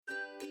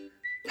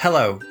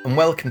Hello and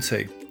welcome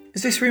to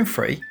Is This Room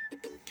Free?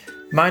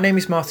 My name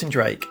is Martin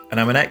Drake and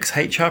I'm an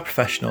ex-HR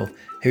professional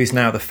who is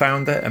now the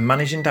founder and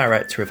managing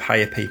director of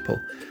Hire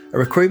People, a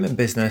recruitment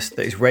business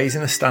that is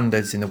raising the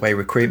standards in the way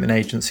recruitment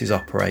agencies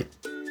operate.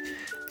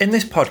 In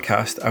this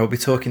podcast, I will be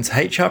talking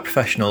to HR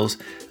professionals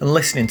and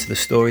listening to the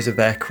stories of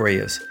their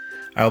careers.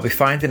 I will be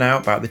finding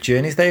out about the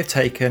journeys they have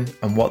taken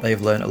and what they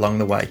have learned along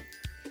the way.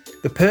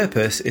 The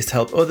purpose is to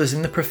help others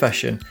in the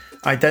profession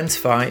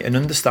identify and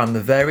understand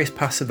the various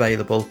paths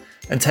available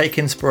and take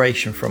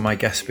inspiration from my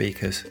guest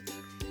speakers.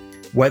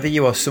 Whether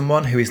you are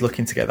someone who is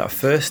looking to get that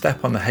first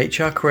step on the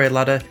HR career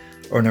ladder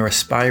or an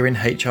aspiring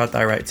HR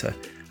director,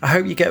 I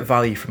hope you get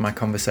value from my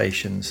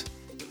conversations.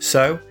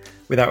 So,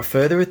 without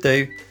further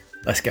ado,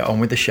 let's get on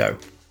with the show.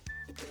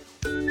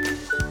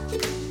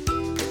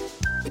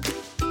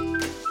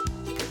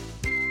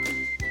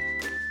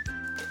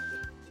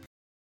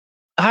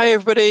 Hi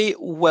everybody,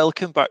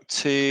 welcome back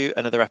to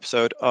another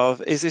episode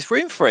of Is This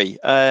Room Free?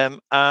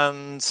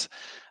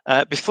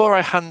 Before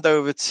I hand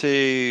over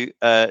to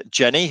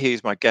Jenny,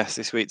 who's my guest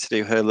this week, to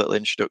do her little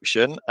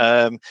introduction,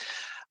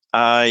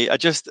 I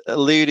just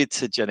alluded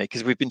to Jenny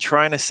because we've been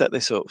trying to set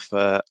this up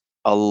for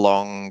a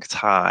long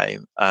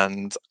time,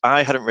 and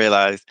I hadn't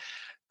realised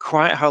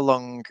quite how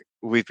long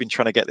we've been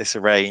trying to get this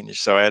arranged.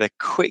 So I had a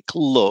quick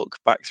look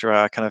back through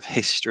our kind of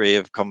history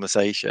of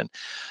conversation.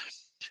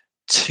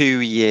 2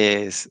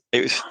 years.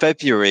 It was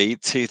February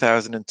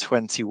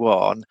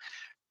 2021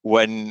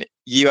 when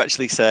you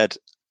actually said,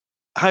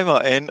 "Hi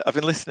Martin, I've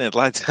been listening.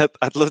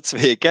 I'd love to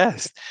be a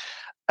guest."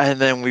 And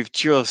then we've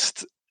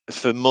just,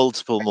 for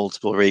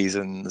multiple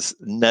reasons,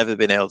 never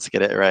been able to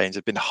get it arranged.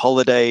 There's been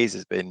holidays,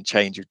 there's been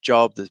change of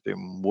job, there's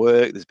been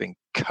work, there's been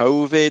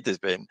COVID, there's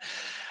been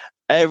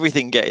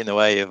everything get in the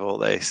way of all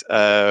this.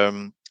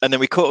 And then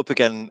we caught up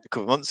again a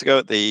couple of months ago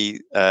at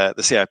the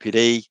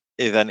CIPD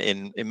event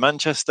in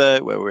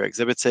Manchester where we were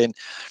exhibiting,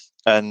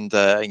 and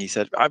you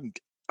said, I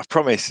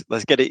promise,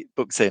 let's get it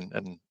booked in,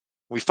 and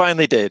we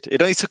finally did.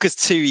 It only took us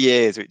 2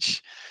 years,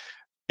 which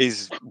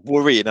is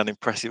worrying and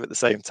impressive at the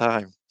same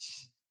time.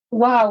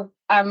 Wow.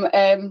 I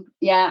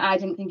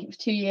didn't think it was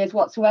 2 years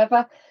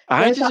whatsoever.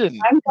 I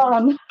didn't.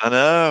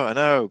 I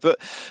know.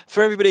 But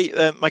for everybody,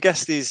 my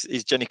guest is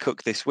Jenny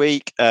Cook this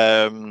week.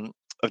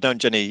 I've known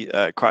Jenny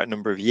quite a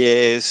number of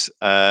years,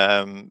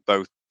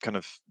 both kind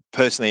of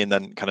personally and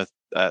then kind of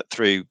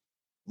through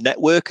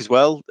network as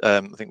well.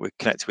 I think we're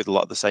connected with a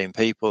lot of the same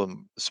people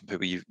and some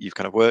people you've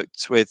kind of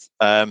worked with.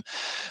 But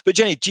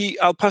Jenny,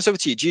 I'll pass over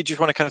to you. Do you just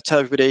want to kind of tell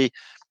everybody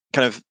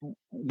kind of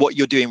what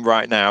you're doing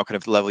right now, kind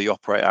of the level you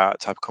operate at,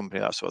 type of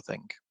company, that sort of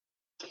thing?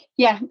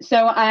 Yeah,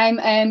 so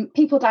I'm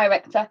people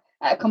director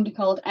at a company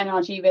called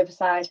NRG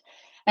Riverside.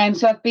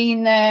 So I've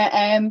been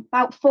there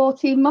about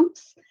 14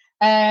 months,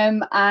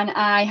 and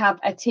I have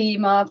a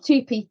team of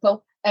 2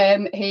 people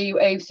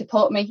who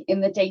support me in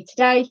the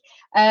day-to-day,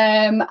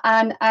 and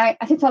I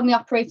sit on the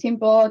operating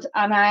board,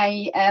 and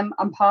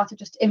I'm part of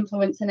just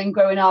influencing and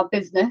growing our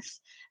business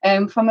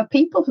from a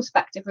people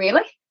perspective,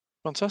 really.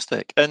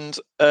 Fantastic. And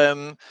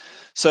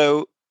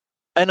so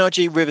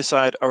NRG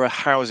Riverside are a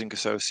housing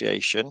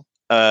association.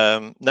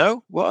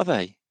 No, what are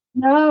they?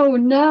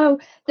 No,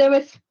 they're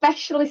a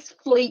specialist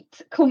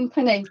fleet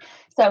company.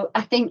 So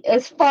I think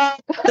as far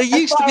there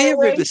used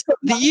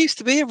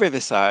to be a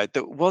Riverside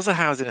that was a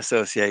housing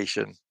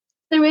association.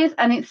 There is,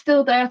 and it's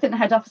still there. I think the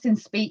head office in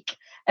Speak.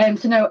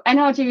 So no,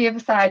 NRG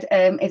Riverside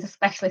is a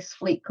specialist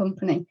fleet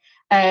company,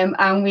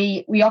 and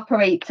we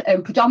operate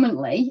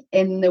predominantly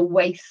in the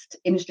waste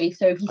industry.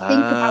 So if you think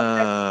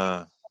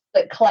about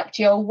that collect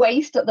your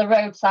waste at the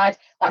roadside,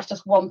 that's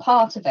just one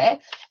part of it.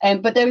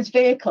 But those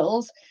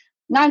vehicles,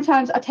 9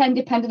 times out of 10,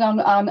 depending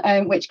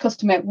on which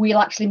customer, we'll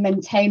actually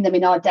maintain them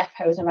in our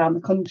depots around the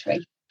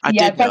country. I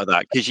did know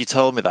that because you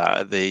told me that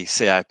at the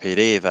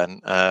CIPD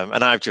event,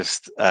 and I've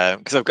just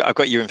because I've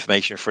got your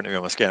information in front of me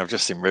on my screen. I've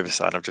just seen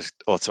Riverside. I've just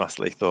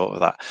automatically thought of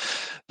that.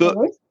 But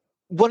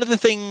one of the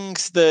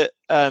things that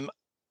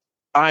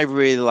I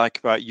really like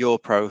about your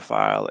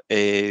profile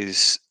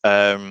is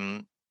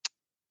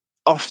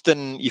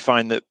often you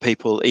find that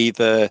people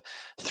either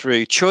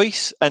through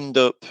choice end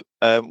up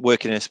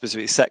working in a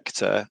specific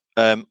sector,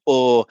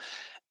 or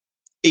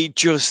it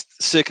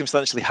just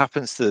circumstantially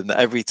happens to them that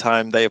every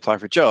time they apply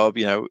for a job,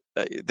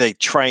 they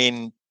try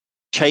and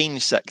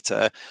change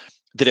sector,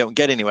 they don't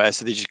get anywhere,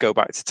 so they just go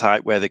back to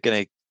type where they're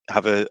going to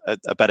have a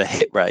better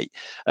hit rate.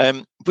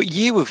 But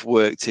you have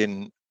worked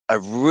in a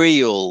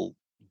real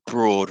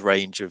broad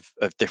range of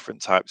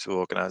different types of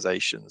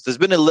organizations. There's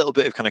been a little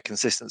bit of kind of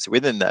consistency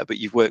within there, but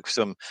you've worked for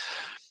some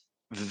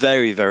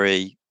very,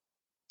 very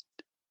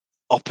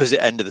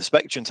opposite end of the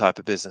spectrum type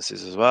of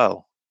businesses as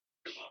well.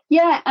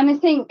 Yeah, and I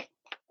think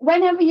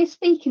whenever you're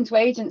speaking to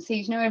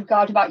agencies, in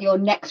regard about your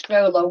next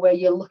role or where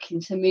you're looking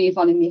to move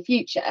on in the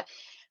future,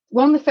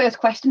 one of the first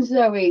questions is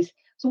always,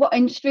 so what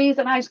industries?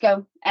 And I just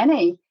go,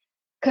 any.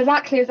 Because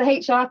actually, as a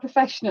HR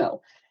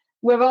professional,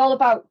 we're all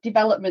about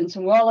development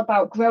and we're all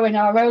about growing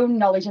our own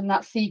knowledge in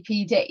that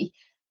CPD.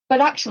 But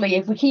actually,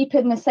 if we keep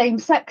in the same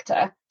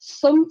sector,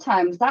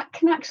 sometimes that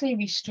can actually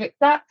restrict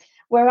that.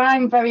 where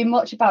I'm very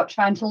much about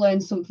trying to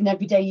learn something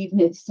every day, even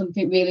if it's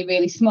something really,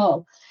 really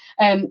small.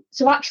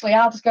 So actually,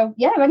 I'll just go,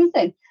 yeah,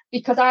 anything,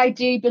 because I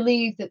do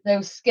believe that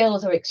those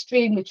skills are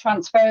extremely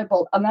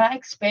transferable, and that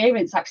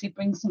experience actually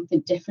brings something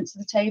different to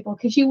the table,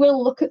 because you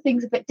will look at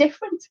things a bit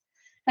different.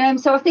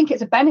 So I think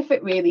it's a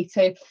benefit really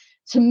to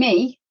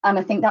me, and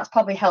I think that's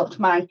probably helped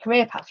my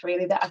career path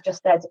really, that I've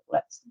just said,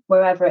 let's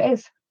wherever it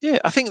is. Yeah,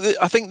 I think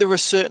there are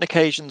certain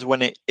occasions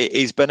when it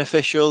is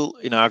beneficial.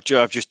 You know,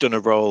 I've just done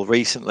a role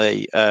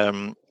recently.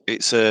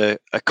 It's a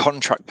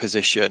contract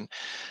position.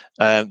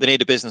 They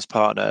need a business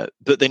partner,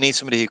 but they need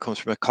somebody who comes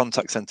from a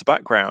contact center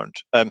background.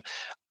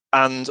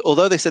 And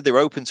although they said they're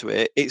open to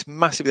it, it's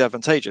massively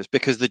advantageous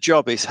because the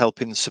job is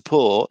helping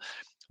support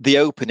the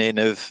opening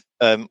of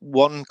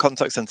one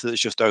contact center that's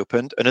just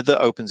opened, another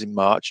that opens in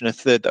March, and a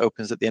third that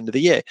opens at the end of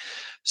the year.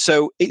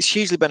 So it's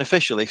hugely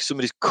beneficial if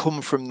somebody's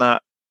come from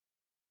that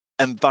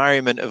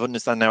environment of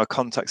understanding how a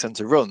contact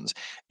center runs.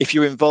 If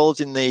you're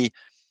involved in the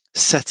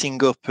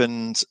setting up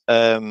and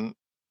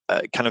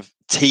kind of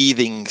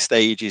teething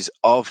stages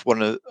of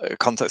one of a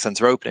contact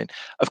center opening,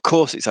 of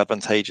course it's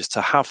advantageous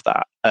to have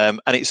that,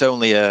 and it's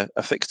only a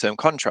fixed term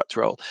contract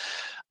role.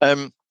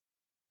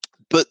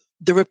 But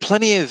there are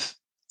plenty of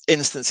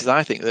instances,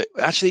 I think, that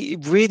actually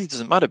it really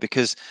doesn't matter,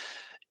 because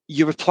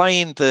you're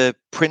applying the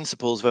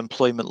principles of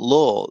employment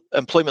law.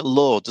 Employment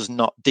law does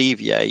not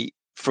deviate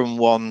from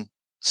one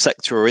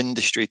sector or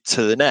industry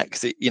to the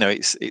next.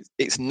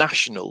 It's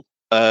national.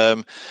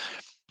 Do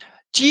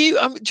you?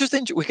 I'm just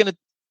interested. We're going to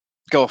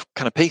go off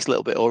kind of piece a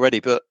little bit already,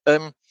 but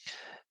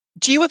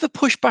do you ever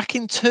push back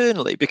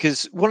internally?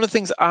 Because one of the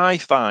things I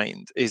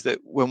find is that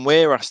when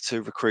we're asked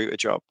to recruit a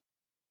job,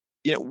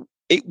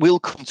 it will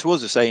come to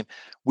us as saying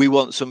we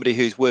want somebody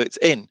who's worked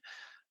in,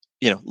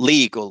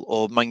 legal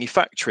or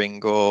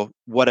manufacturing or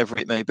whatever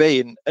it may be,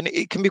 and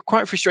it can be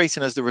quite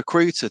frustrating as the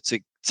recruiter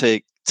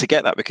to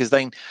get that, because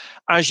then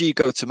as you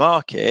go to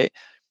market,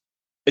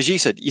 as you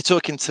said, you're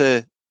talking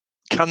to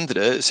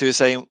candidates who are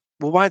saying,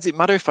 well, why does it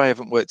matter if I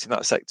haven't worked in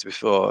that sector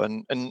before?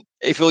 And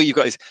if all you've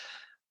got is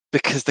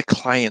because the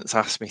clients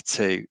asked me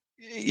to,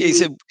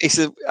 it's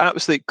an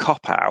absolute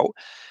cop out.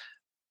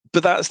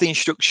 But that's the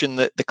instruction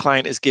that the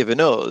client has given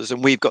us,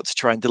 and we've got to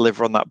try and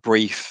deliver on that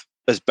brief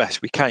as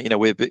best we can.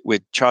 We're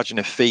charging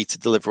a fee to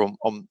deliver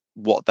on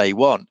what they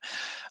want,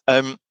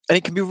 and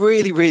it can be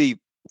really, really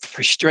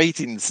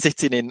frustrating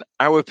sitting in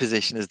our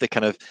position as the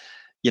kind of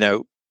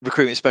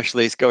recruitment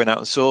specialist going out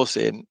and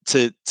sourcing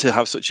to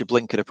have such a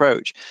blinkered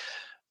approach.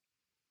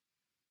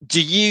 Do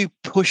you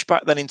push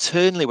back then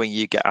internally when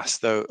you get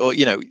asked, though? Or,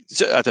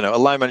 I don't know, a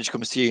line manager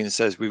comes to you and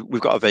says, we've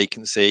got a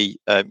vacancy,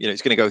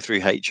 it's going to go through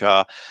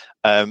HR,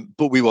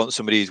 but we want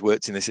somebody who's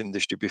worked in this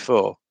industry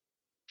before.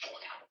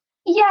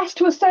 Yes,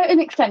 to a certain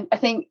extent. I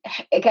think,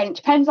 again, it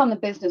depends on the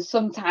business.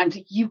 Sometimes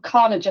you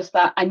can't adjust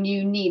that and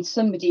you need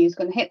somebody who's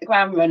going to hit the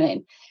ground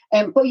running.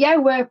 But yeah,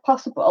 where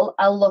possible,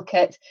 I'll look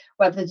at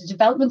whether there's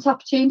development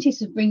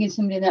opportunities of bringing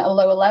somebody in at a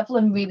lower level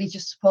and really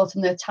just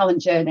supporting their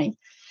talent journey.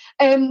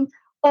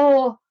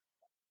 Or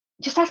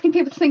just asking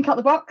people to think out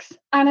the box.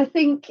 And I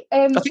think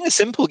it's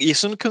simple. You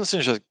sometimes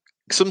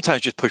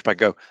just push back,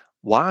 go,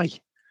 why?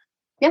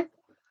 Yeah.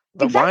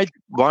 Exactly.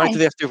 Why do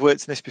they have to have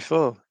worked in this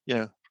before?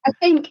 I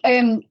think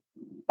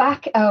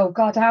back, oh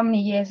God, how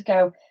many years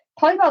ago?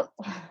 Probably about,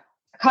 I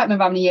can't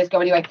remember how many years ago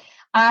anyway.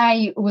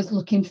 I was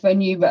looking for a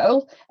new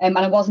role, and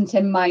I wasn't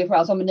in my other role.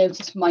 I was on my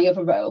notice for my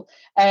other role.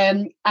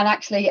 And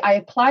actually, I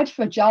applied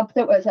for a job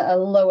that was at a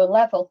lower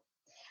level.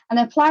 And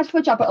I applied for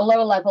a job at a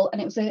lower level,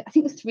 and it was, I think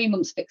it was 3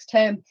 months fixed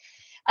term.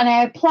 And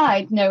I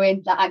applied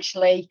knowing that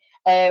actually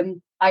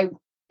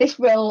this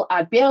role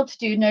I'd be able to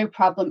do no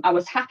problem. I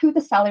was happy with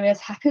the salary, I was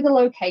happy with the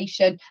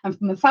location. And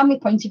from a family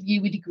point of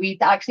view, we'd agreed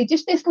that actually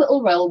just this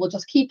little role will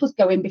just keep us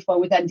going before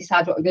we then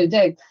decide what we're going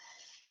to do.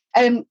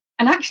 And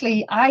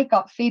actually, I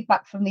got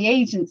feedback from the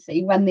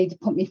agency when they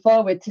put me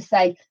forward to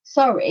say,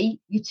 sorry,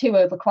 you're too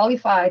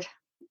overqualified.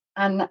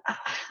 And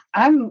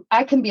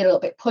I can be a little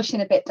bit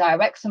pushing, a bit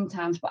direct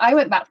sometimes, but I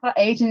went back to that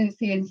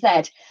agency and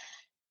said,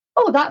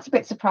 oh, that's a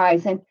bit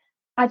surprising.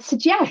 I'd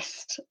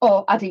suggest,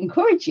 or I'd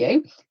encourage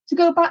you to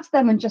go back to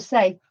them and just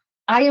say,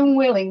 I am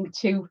willing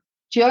to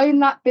join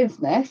that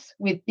business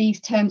with these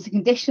terms and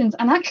conditions.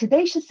 And actually,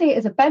 they should see it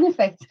as a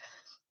benefit.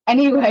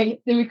 Anyway,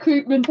 the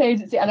recruitment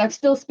agency, and I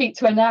still speak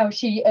to her now,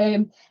 she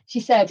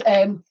said,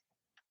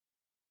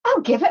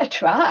 I'll give it a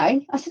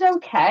try. I said,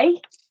 okay,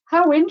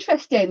 how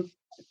interesting.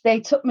 They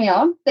took me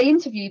on. They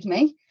interviewed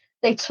me.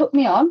 They took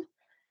me on.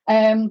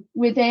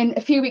 Within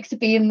a few weeks of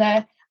being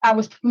there, I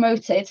was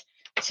promoted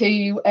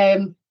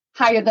to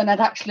higher than I'd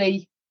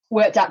actually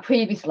worked at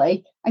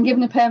previously and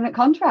given a permanent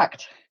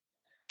contract.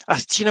 Do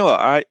you know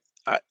what?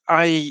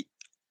 I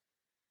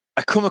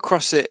come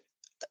across it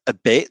a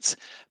bit,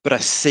 but I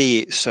see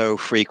it so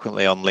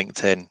frequently on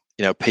LinkedIn.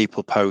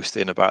 People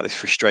posting about this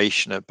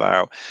frustration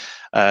about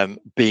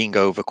being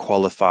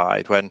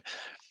overqualified, when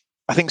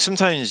I think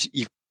sometimes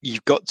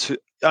you've got to.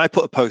 I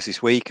put a post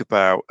this week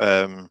about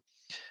go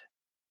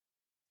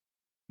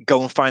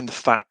and find the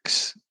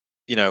facts.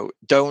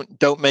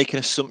 Don't make an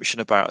assumption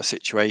about a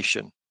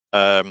situation.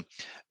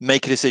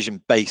 make a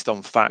decision based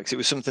on facts. It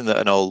was something that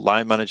an old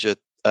line manager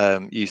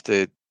used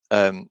to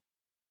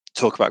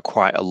talk about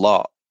quite a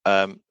lot.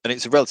 And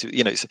it's a relative,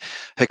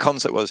 her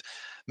concept was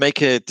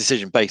make a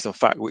decision based on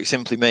fact, which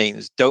simply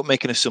means don't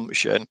make an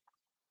assumption.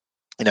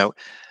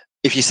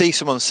 If you see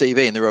someone's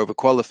CV and they're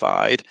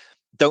overqualified,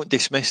 don't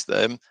dismiss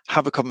them.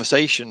 Have a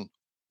conversation.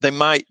 They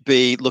might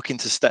be looking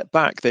to step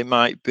back. They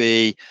might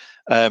be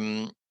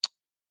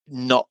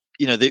not,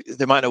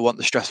 they might not want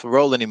the stressful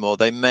role anymore.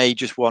 They may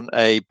just want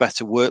a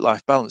better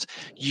work-life balance.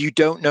 You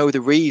don't know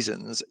the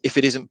reasons if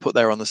it isn't put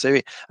there on the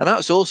CV. And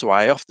that's also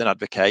why I often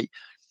advocate,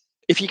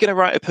 if you're going to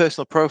write a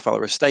personal profile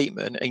or a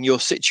statement and your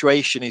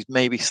situation is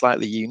maybe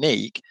slightly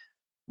unique,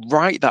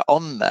 write that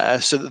on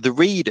there so that the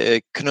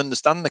reader can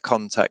understand the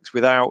context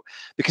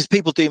because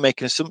people do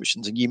make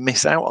assumptions and you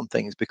miss out on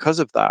things because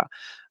of that.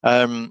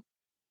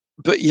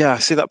 But yeah, I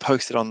see that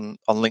posted on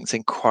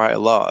LinkedIn quite a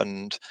lot.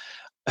 And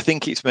I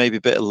think it's maybe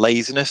a bit of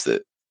laziness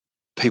that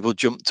people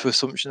jump to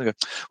assumptions and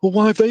go, well,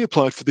 why have they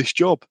applied for this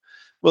job?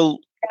 Well,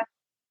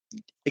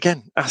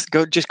 again,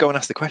 just go and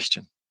ask the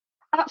question.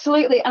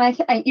 Absolutely.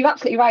 And you're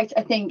absolutely right,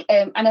 I think.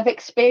 And I've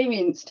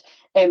experienced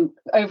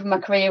over my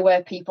career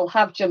where people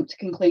have jumped to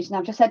conclusions.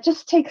 I've just said,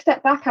 just take a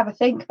step back, have a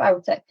think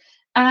about it.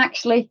 And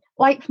actually,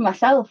 like for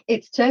myself,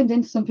 it's turned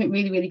into something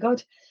really, really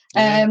good.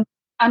 Yeah.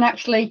 And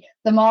actually,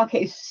 the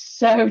market is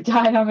so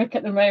dynamic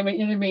at the moment.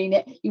 You know what I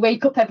mean? You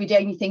wake up every day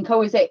and you think,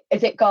 oh, is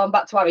it gone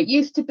back to where it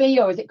used to be,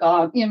 or is it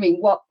gone? You know what I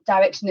mean? What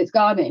direction it's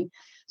gone in?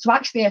 So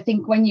actually, I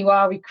think when you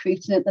are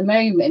recruiting at the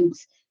moment,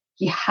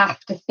 you have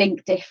to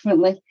think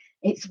differently.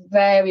 It's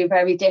very,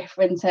 very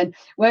different. And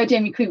we're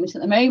doing recruitment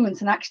at the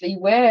moment. And actually,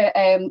 we're,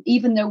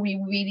 even though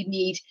we really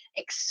need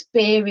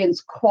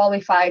experienced,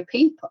 qualified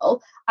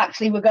people,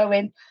 actually, we're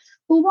going,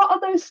 well, what are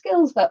those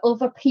skills that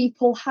other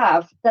people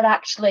have that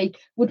actually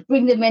would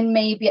bring them in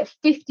maybe at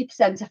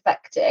 50%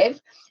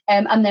 effective,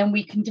 and then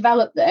we can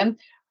develop them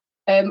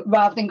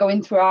rather than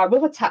going through our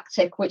other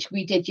tactic, which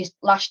we did just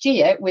last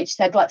year, which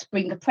said, let's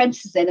bring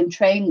apprentices in and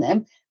train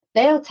them.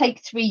 They'll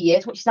take 3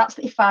 years, which is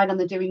absolutely fine, and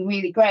they're doing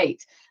really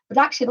great. But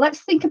actually,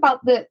 let's think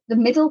about the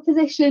middle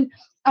position,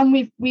 and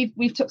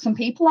we've took some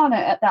people on it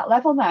at that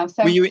level now.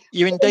 So well,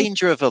 you're in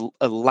danger of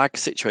a lag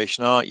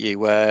situation, aren't you?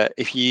 Where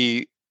if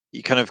you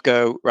kind of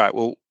go, right,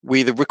 well, we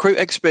either recruit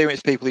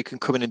experienced people who can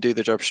come in and do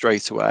the job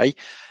straight away,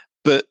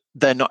 but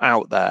they're not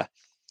out there.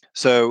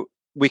 So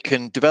we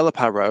can develop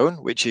our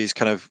own, which is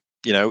kind of,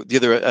 the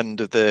other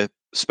end of the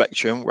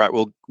spectrum, right?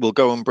 We'll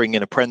go and bring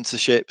in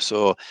apprenticeships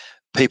or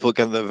people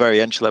get at the very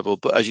entry level.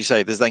 But as you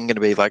say, there's then going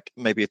to be like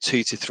maybe a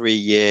 2 to 3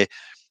 year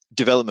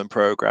development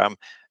program,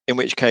 in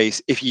which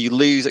case, if you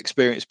lose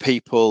experienced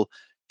people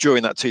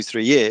during that 2 to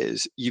 3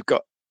 years, you've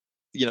got,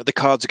 the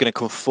cards are going to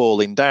come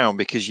falling down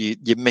because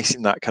you're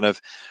missing that kind of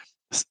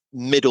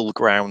middle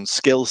ground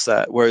skill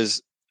set.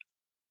 Whereas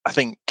I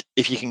think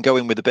if you can go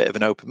in with a bit of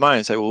an open mind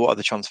and say, well, what are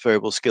the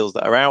transferable skills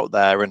that are out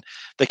there? And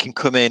they can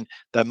come in,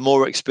 they're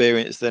more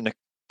experienced than a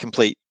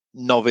complete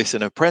novice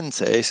and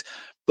apprentice,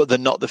 but they're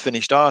not the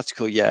finished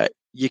article yet.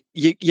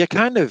 You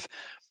kind of,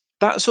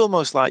 that's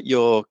almost like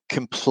your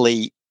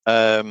complete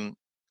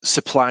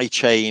supply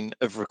chain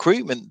of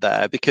recruitment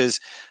there, because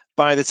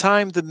by the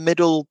time the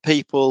middle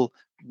people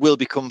will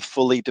become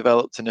fully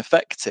developed and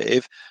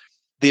effective,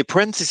 the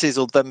apprentices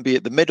will then be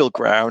at the middle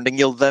ground, and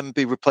you'll then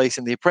be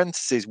replacing the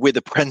apprentices with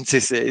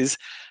apprentices,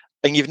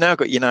 and you've now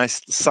got your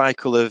nice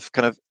cycle of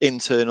kind of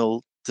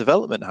internal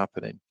development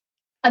happening.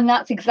 And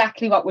that's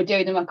exactly what we're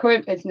doing in my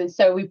current business.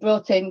 So we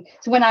brought in,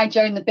 so when I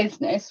joined the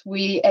business,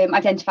 we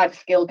identified a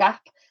skill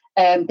gap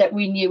that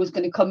we knew was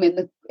going to come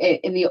in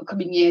the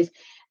upcoming years.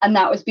 And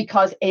that was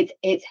because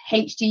it's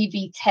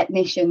HGV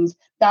technicians.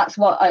 That's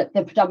what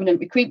the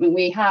predominant recruitment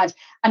we had.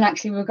 And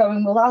actually we're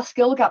going, well, our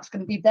skill gap's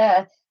going to be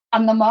there.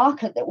 And the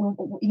market that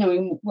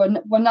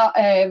we're not,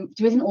 there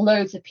isn't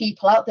loads of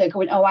people out there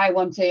going, oh, I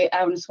want to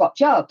swap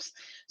jobs.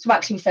 So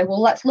actually we said,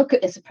 well, let's look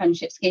at this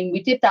apprenticeship scheme.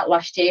 We did that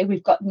last year.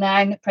 We've got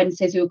 9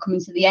 apprentices who are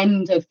coming to the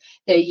end of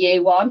their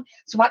year 1.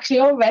 So actually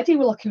already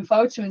we're looking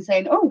forward to and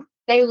saying, oh,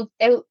 they'll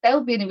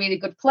be in a really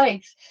good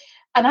place.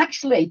 And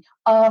actually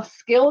our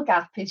skill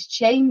gap is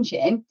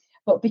changing,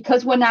 but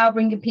because we're now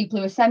bringing people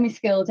who are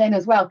semi-skilled in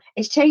as well,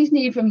 it's changing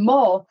even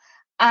more.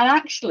 And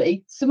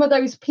actually, some of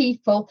those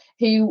people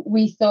who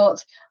we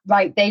thought,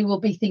 right, they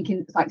will be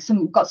thinking, like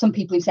got some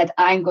people who said,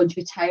 I'm going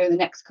to retire in the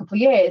next couple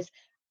of years.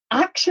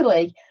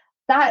 Actually,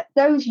 that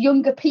those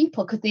younger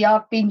people, because they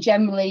have been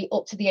generally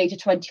up to the age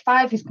of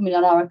 25, who's coming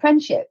on our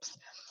apprenticeships,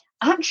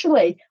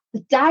 actually, the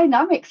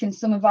dynamics in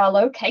some of our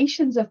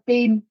locations have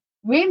been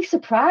really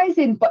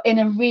surprising, but in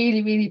a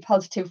really, really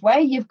positive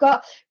way. You've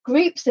got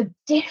groups of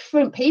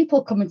different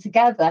people coming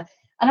together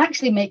and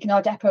actually making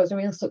our depots a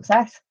real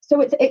success. So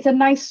it's a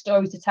nice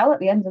story to tell at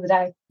the end of the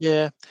day.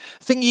 Yeah.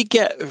 The thing you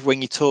get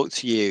when you talk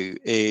to you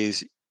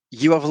is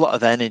you have a lot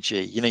of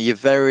energy. You're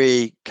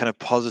very kind of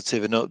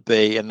positive and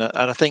upbeat. And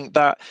I think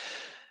that,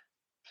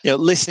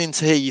 listening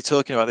to hear you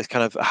talking about this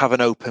kind of have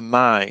an open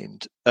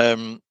mind,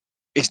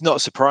 it's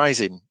not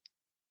surprising.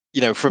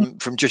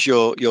 from just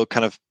your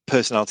kind of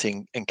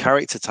personality and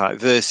character type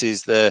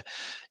versus the,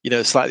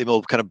 slightly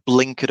more kind of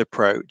blinkered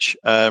approach.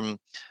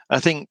 I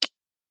think,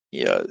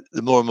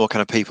 the more and more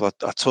kind of people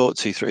I talk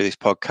to through this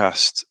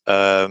podcast,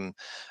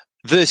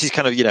 versus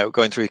kind of,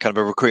 going through kind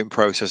of a recruiting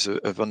process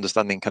of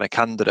understanding kind of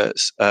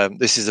candidates.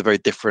 This is a very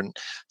different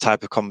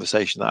type of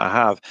conversation that I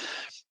have.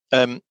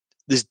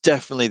 There's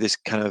definitely this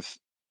kind of,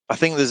 I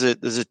think there's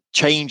a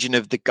changing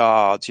of the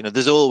guards.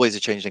 There's always a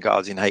change in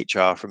guards in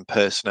HR, from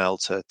personnel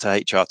to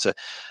HR to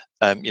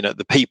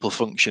the people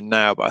function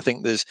now. But I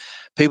think there's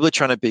people are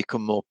trying to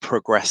become more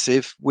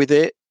progressive with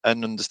it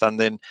and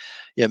understanding.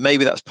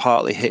 Maybe that's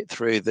partly hit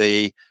through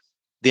the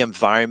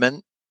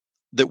environment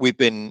that we've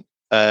been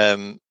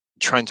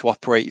trying to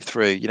operate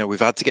through. We've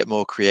had to get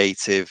more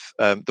creative.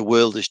 The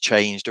world has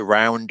changed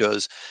around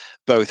us,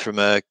 both from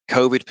a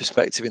COVID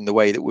perspective in the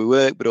way that we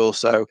work, but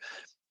also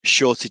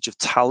shortage of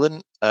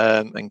talent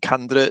and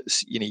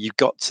candidates. You've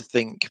got to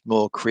think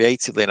more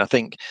creatively, and I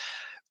think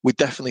we're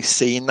definitely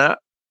seeing that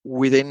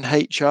within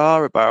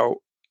HR about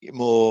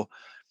more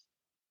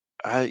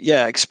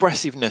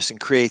expressiveness and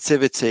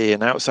creativity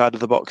and outside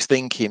of the box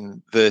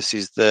thinking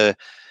versus the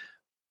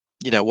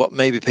what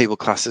maybe people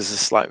class as a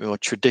slightly more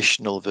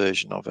traditional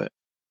version of it.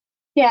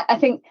 Yeah, I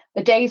think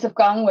the days have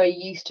gone where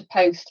you used to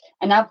post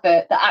an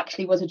advert that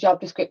actually was a job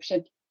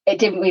description. It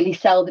didn't really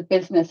sell the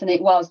business, and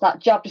it was that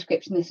job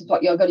description, this is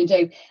what you're going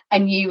to do,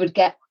 and you would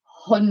get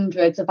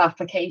hundreds of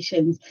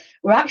applications.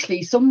 Where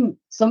actually some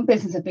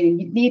businesses have been,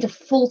 you need a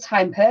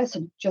full-time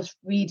person just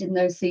reading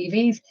those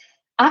CVs.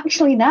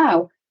 Actually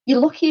now you're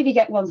lucky if you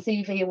get one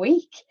CV a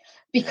week,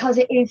 because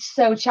it is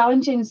so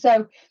challenging.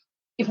 So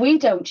if we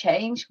don't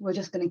change, we're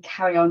just going to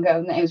carry on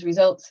going as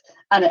results.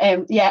 And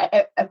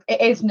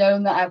it is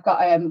known that I've got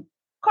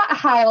quite a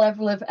high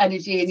level of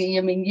energy. And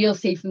I mean, you'll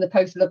see from the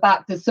post at the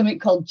back, there's something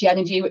called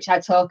Genergy, which I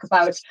talk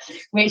about,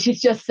 which is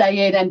just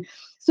saying, and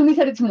somebody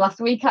said it to me last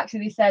week,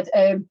 actually. They said,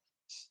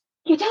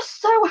 you're just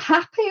so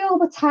happy all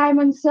the time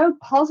and so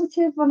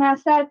positive. And I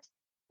said,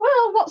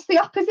 well, what's the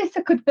opposite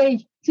I could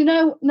be? Do you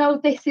know, no,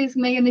 this is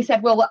me. And they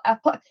said, well,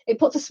 it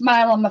puts a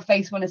smile on my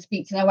face when I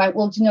speak to them. I went,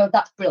 well, do you know,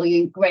 that's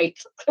brilliant, great.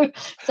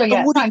 So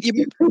yeah, thank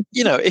you.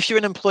 If you're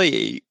an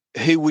employee,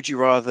 who would you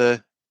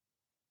rather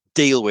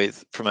deal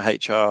with from a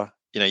HR?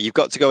 You've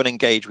got to go and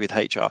engage with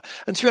HR.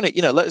 And to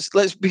be honest,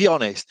 let's be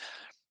honest.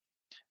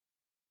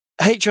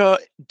 HR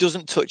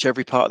doesn't touch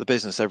every part of the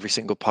business every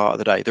single part of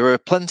the day. There are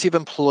plenty of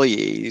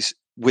employees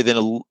within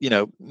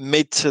a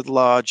mid to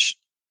large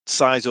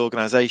size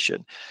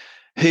organization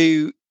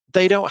who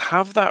they don't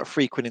have that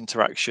frequent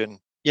interaction.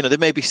 They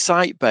may be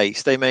site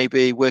based, they may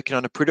be working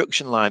on a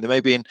production line, they may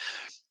be in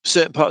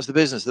certain parts of the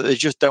business that they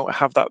just don't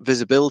have that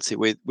visibility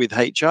with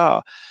HR.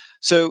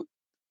 So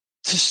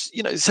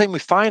same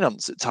with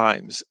finance at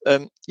times.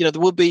 There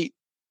will be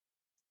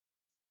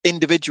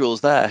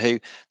individuals there who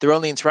their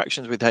only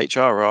interactions with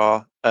HR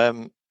are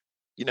a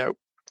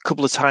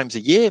couple of times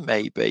a year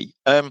maybe.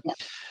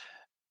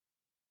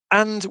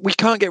 And we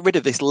can't get rid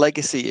of this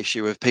legacy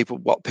issue of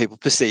what people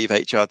perceive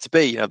HR to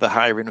be, the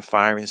hiring and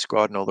firing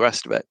squad and all the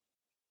rest of it.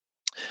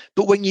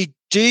 But when you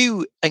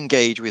do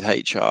engage with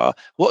HR,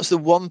 what's the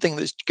one thing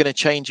that's going to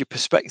change your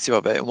perspective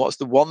of it? And what's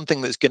the one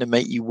thing that's going to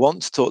make you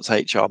want to talk to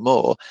HR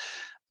more?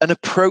 An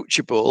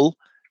approachable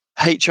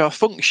HR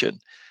function.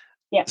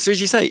 Yeah. So as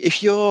you say,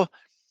 if you're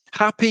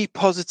happy,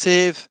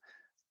 positive,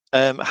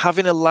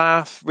 having a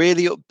laugh,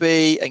 really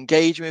upbeat,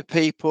 engaging with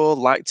people,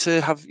 like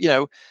to have,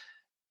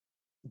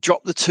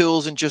 drop the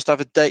tools and just have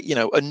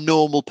a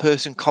normal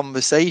person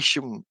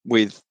conversation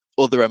with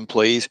other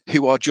employees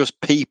who are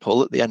just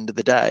people at the end of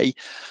the day.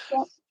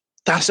 Yeah.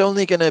 That's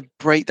only going to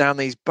break down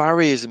these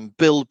barriers and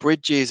build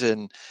bridges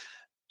and,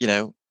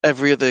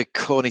 every other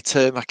corny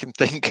term I can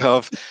think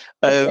of.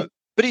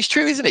 But it's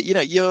true, isn't it?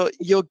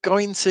 You're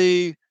going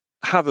to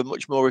have a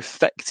much more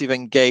effective,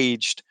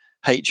 engaged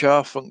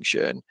HR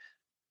function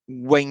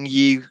when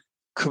you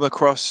come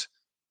across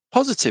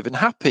positive and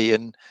happy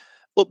and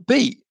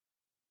upbeat.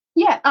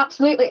 Yeah,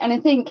 absolutely. And I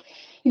think,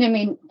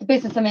 the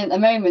business I'm in at the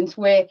moment,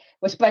 we're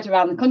spread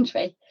around the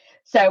country.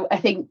 So I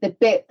think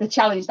the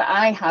challenge that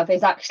I have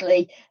is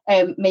actually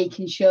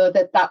making sure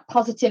that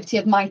positivity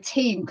of my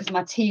team, because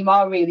my team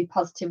are really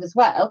positive as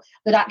well,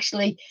 that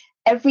actually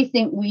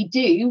everything we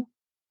do,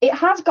 it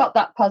has got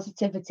that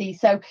positivity.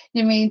 So,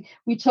 we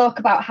talk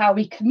about how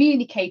we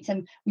communicate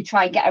and we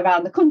try and get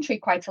around the country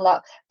quite a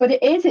lot, but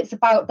it's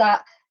about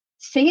that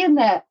seeing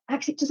that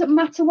actually it doesn't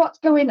matter what's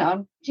going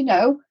on,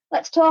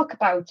 let's talk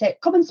about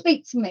it. Come and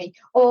speak to me.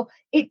 Or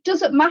it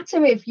doesn't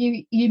matter if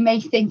you may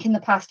think in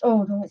the past,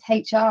 oh, no,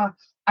 it's HR.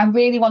 I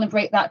really want to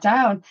break that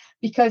down,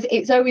 because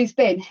it's always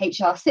been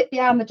HR, sit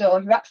behind the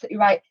door. You're absolutely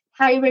right.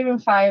 Hiring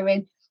and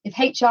firing. If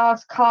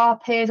HR's car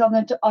appears on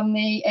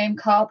the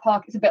car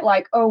park, it's a bit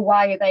like, oh,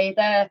 why are they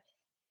there?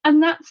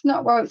 And that's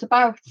not what it's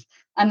about.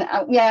 And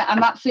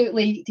I'm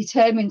absolutely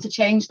determined to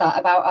change that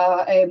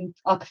about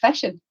our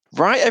profession.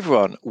 Right,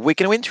 everyone, we're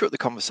going to interrupt the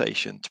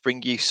conversation to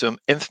bring you some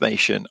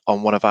information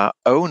on one of our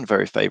own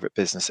very favourite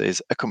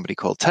businesses, a company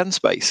called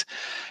TenSpace.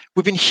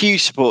 We've been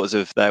huge supporters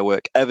of their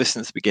work ever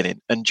since the beginning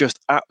and just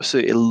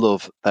absolutely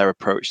love their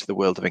approach to the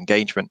world of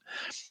engagement.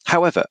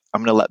 However,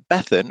 I'm going to let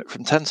Bethan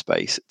from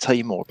TenSpace tell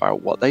you more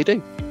about what they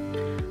do.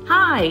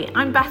 Hi,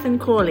 I'm Bethan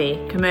Corley,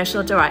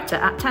 Commercial Director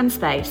at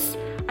TenSpace.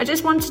 I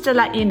just wanted to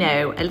let you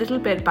know a little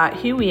bit about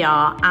who we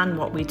are and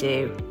what we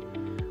do.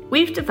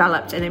 We've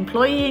developed an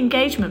employee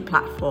engagement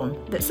platform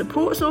that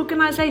supports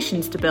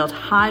organisations to build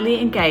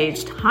highly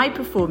engaged,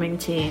 high-performing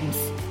teams.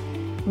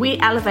 We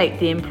elevate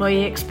the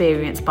employee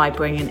experience by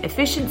bringing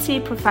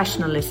efficiency,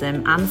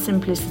 professionalism and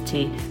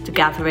simplicity to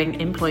gathering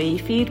employee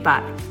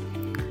feedback.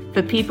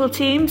 For people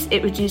teams,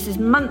 it reduces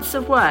months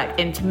of work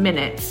into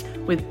minutes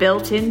with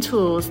built-in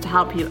tools to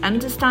help you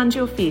understand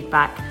your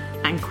feedback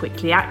and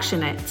quickly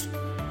action it.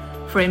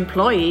 For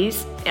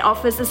employees, it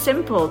offers a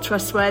simple,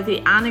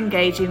 trustworthy and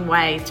engaging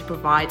way to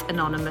provide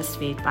anonymous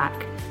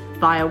feedback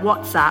via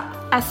WhatsApp,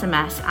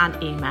 SMS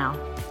and email.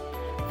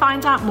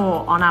 Find out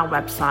more on our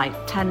website,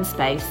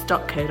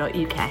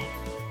 tenspace.co.uk.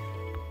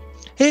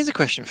 Here's a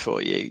question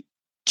for you.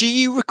 Do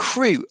you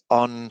recruit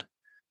on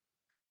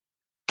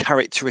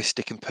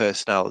characteristic and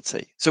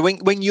personality? So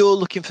when you're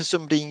looking for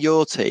somebody in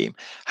your team,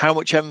 how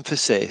much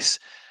emphasis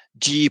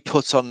do you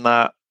put on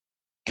that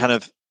kind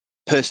of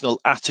personal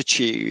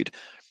attitude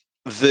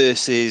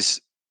versus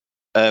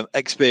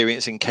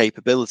experience and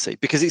capability?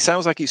 Because it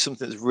sounds like it's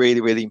something that's really,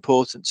 really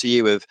important to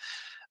you, of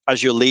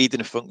as you're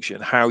leading a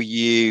function, how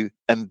you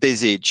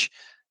envisage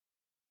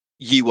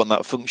you want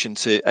that function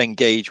to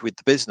engage with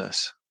the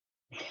business.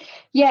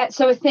 Yeah,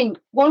 so I think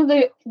one of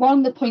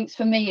the points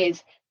for me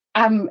is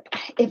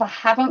if I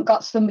haven't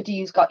got somebody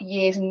who's got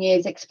years and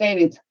years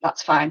experience,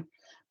 that's fine.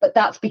 But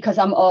that's because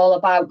I'm all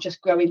about just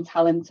growing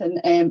talent,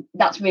 and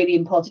that's really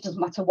important. It doesn't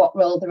matter what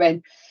role they're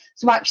in.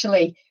 So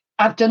actually,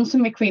 I've done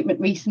some recruitment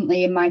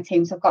recently in my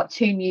team. So I've got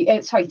three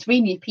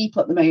new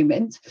people at the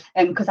moment,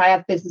 because I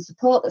have business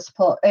support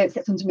that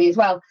sits under me as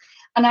well.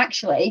 And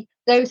actually,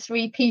 those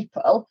 3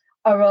 people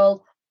are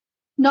all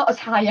not as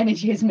high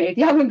energy as me.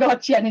 They haven't got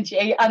much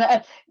energy,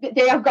 and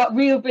they have got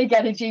real big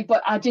energy.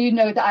 But I do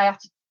know that I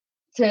have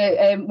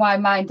to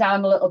wind mine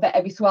down a little bit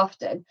every so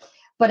often.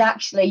 But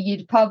actually,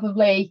 you'd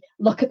probably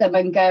look at them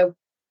and go,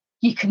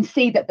 you can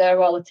see that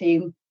they're all a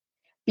team,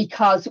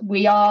 because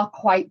we are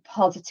quite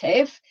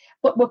positive,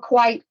 but we're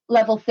quite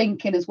level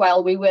thinking as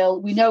well. We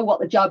know what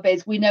the job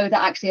is. We know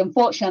that actually,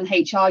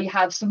 unfortunately, on HR, you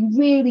have some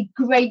really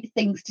great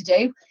things to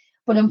do,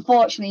 but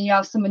unfortunately, you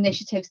have some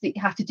initiatives that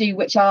you have to do,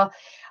 which are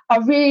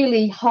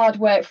really hard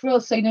work for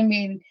us. So, you know what I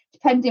mean?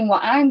 Depending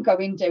what I'm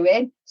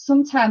doing,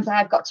 sometimes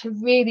I've got to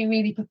really,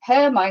 really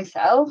prepare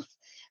myself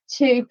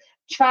to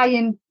try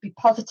and be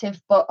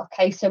positive, but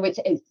okay, so it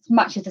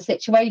matches the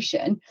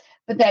situation,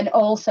 but then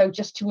also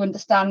just to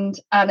understand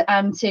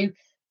and to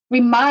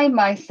remind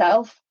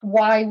myself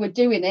why we're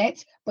doing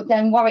it. But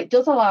then what it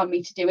does allow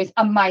me to do is,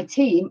 and my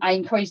team, I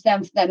encourage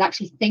them to then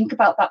actually think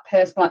about that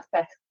personal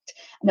aspect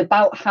and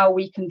about how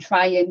we can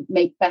try and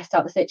make best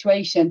out of the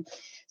situation.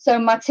 So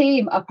my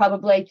team are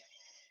probably,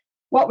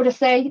 what would I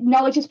say,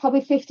 knowledge is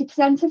probably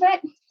 50% of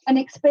it, and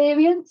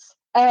experience.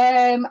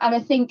 And I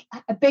think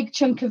a big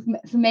chunk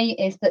for me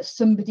is that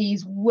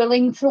somebody's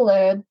willing to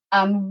learn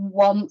and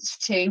wants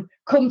to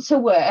come to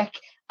work.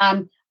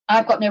 And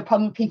I've got no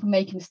problem with people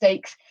making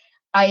mistakes.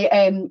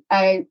 When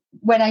I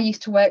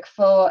used to work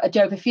for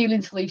Adobe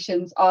Fueling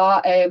Solutions,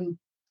 our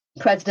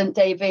president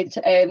David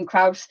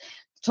Krause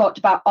talked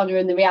about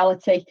honouring the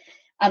reality.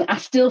 And I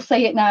still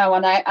say it now,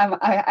 and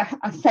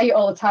I say it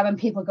all the time, and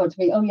people go to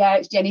me, oh yeah,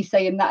 it's Jenny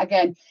saying that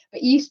again.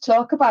 But he used to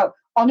talk about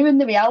honouring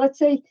the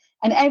reality.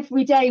 And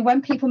every day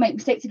when people make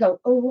mistakes, they go,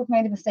 oh, I've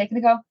made a mistake. And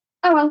I go,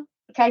 oh, well,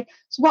 okay.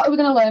 So what are we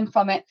going to learn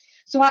from it?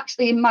 So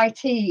actually in my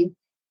team,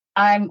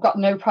 I've got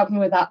no problem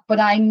with that.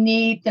 But I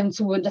need them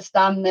to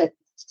understand that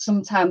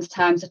sometimes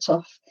times are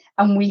tough.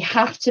 And we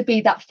have to be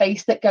that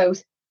face that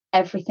goes,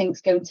 everything's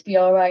going to be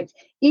all right.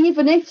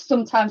 Even if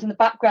sometimes in the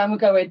background we're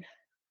going,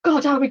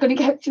 God, how are we going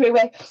to get through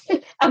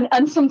it?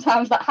 and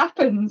sometimes that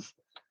happens.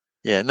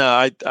 Yeah,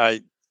 no,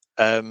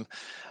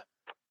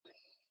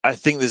 I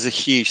think there's a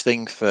huge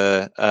thing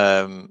for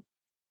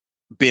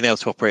being able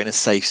to operate in a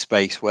safe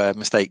space where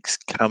mistakes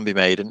can be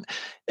made, and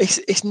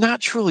it's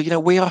natural. You know,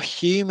 we are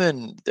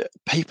human.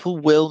 People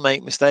will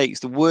make mistakes.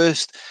 The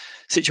worst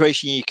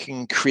situation you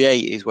can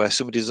create is where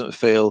somebody doesn't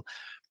feel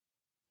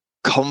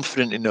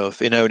confident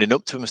enough in owning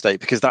up to a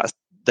mistake, because that's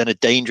then a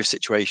dangerous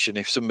situation.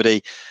 If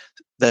somebody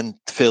then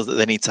feels that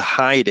they need to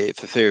hide it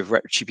for fear of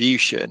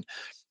retribution,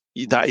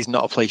 that is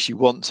not a place you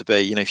want to be.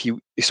 You know,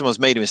 if someone's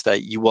made a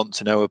mistake, you want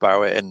to know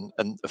about it,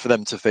 and for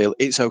them to feel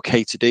it's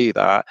okay to do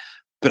that.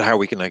 But how are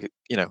we going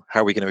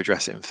to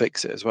address it and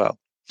fix it as well?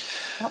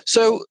 Absolutely.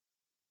 So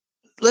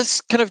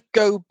let's kind of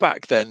go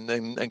back then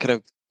and kind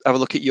of have a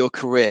look at your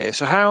career.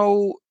 So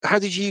how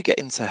did you get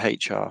into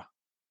HR?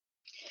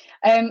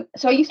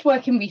 So I used to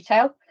work in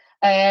retail.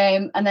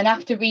 And then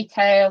after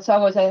retail, so I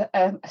was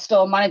a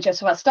store manager.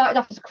 So I started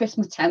off as a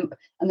Christmas temp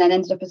and then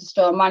ended up as a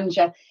store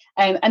manager.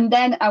 And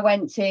then I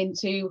went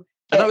into...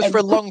 And that was for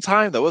a long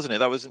time, though, wasn't it?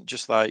 That wasn't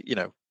just like,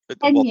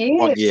 10 years.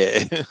 1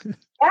 year.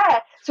 Yeah.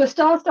 So I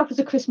started off as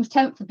a Christmas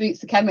temp for Boots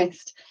the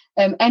Chemist.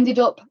 Ended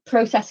up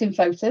processing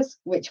photos,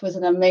 which was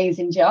an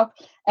amazing job.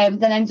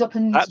 Then ended up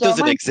in... That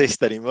doesn't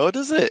exist anymore,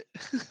 does it?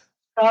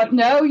 God,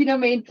 no, you know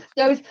what I mean?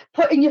 Those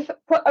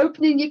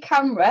opening your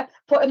camera,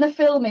 putting the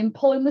film in,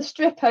 pulling the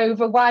strip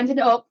over, winding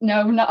it up.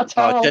 No, not at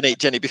all.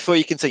 Jenny, before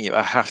you continue,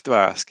 I have to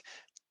ask,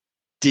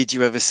 did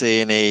you ever see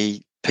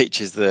any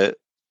pictures that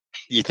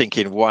you're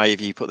thinking, why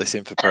have you put this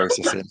in for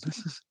processing?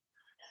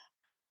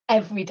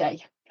 Every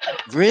day.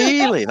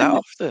 Really? That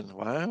often?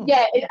 Wow.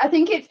 Yeah, I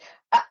think it's...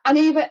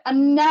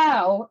 And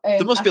now...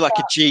 there must be like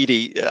a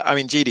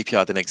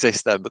GDPR didn't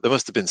exist then, but there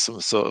must have been some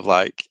sort of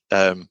like,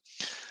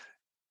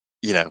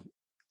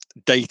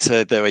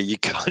 data there where you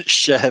can't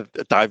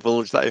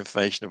divulge that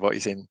information of what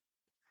you're in.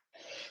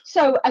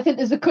 So I think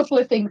there's a couple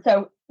of things.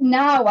 So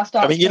now I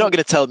start... you're not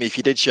going to tell me if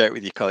you did share it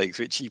with your colleagues,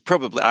 which you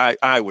probably...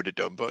 I would have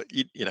done, but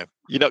you're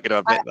not going to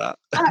admit that.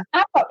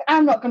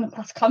 I'm not going to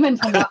pass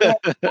comment on that.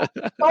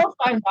 I'll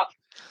find out.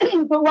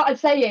 But what I'd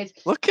say is...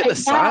 Look at the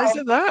size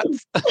of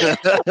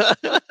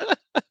that.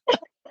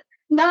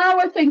 Now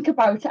I think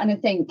about it and I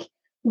think,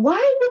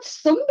 why would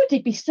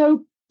somebody be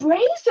so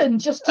brazen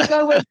just to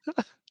go and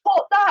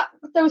put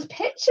those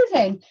pictures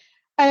in?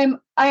 I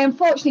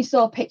unfortunately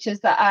saw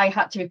pictures that I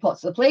had to report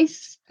to the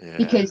police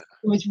because it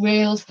was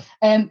rules.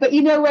 But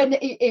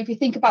if you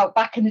think about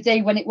back in the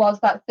day when it was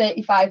that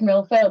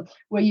 35mm film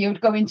where you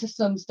would go into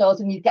some stores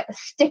and you'd get a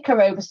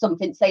sticker over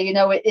something, say,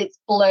 it's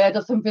blurred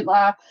or something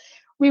like that.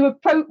 We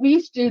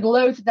used to do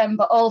loads of them,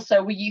 but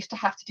also we used to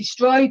have to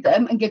destroy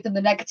them and give them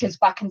the negatives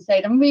back and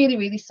say, I'm really,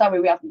 really sorry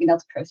we haven't been able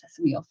to process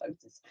some of your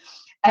photos.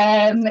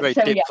 It's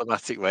a very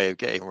diplomatic way of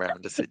getting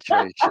around the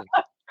situation.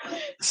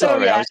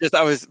 Sorry,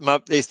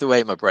 it's the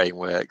way my brain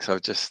works.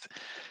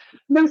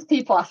 Most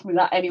people ask me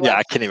that anyway. Yeah,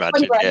 I can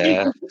imagine.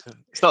 Yeah.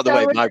 It's not the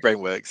way my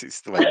brain works,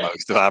 it's the way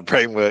most of our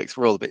brain works.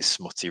 We're all a bit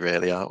smutty,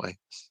 really, aren't we?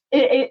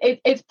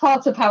 It's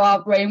part of how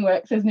our brain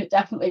works, isn't it?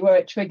 Definitely, where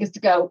it triggers to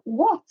go,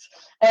 what?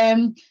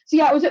 I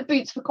was at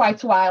Boots for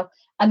quite a while,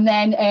 and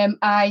then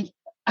I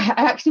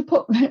actually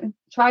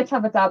tried to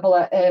have a dabble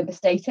at a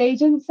estate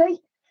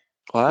agency.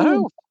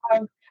 Wow.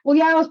 I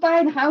was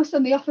buying a house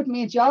and they offered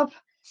me a job.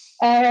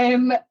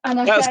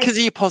 That's because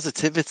of your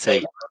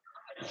positivity.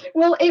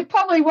 Well, it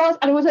probably was.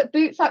 And I was at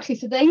Boots, actually.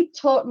 So they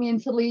taught me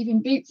into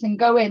leaving Boots and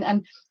going.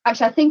 And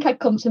actually, I think I'd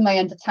come to my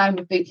end of time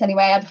with Boots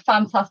anyway. I had a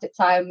fantastic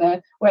time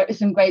there, worked with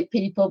some great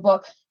people.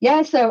 But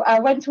yeah, so I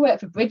went to work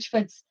for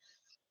Bridgefords.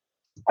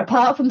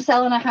 Apart from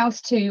selling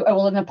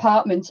an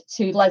apartment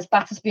to Les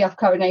Battersby off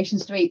Coronation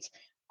Street,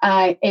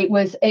 it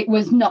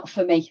was not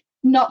for me.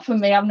 Not for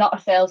me. I'm not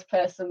a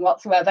salesperson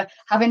whatsoever.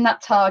 Having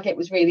that target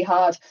was really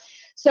hard.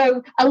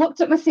 So I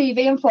looked at my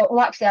CV and thought,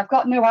 well, actually, I've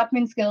got no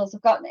admin skills.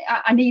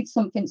 I need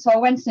something. So I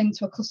went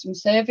into a customer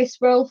service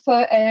role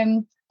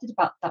did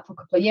about that for a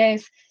couple of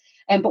years.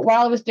 But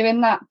while I was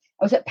doing that,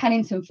 I was at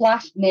Pennington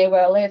Flash near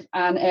where I live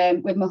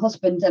and with my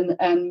husband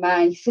and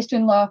my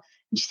sister-in-law.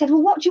 And she said,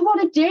 well, what do you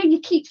want to do? You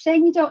keep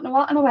saying you don't know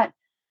what. And I went,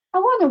 I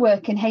want to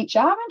work in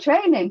HR and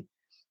training.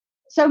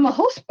 So my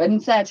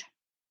husband said,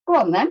 go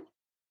on then.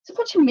 So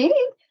what do you mean?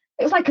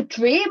 It was like a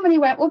dream. And he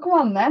went, well, go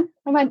on then.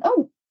 I went,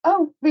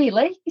 oh,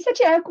 really? He said,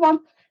 yeah, go on.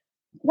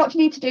 What do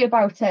you need to do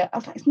about it? I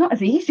was like, it's not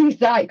as easy as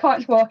that. You can't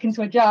just walk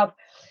into a job.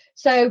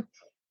 So,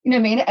 you know what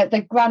I mean? At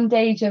the grand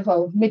age of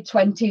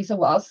mid-20s I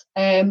was,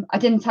 I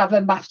didn't have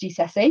a maths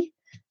GCSE.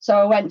 So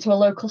I went to a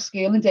local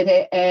school and did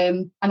it.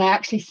 And I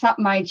actually sat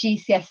my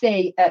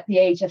GCSE at the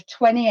age of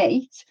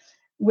 28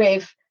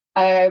 with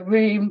a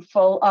room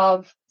full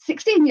of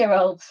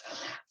 16-year-olds.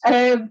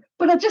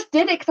 But I just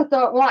did it because I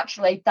thought, well,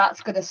 actually,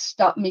 that's going to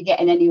stop me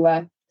getting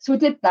anywhere. So I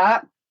did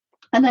that.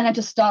 And then I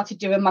just started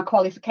doing my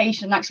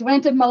qualification. Actually, when I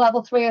did my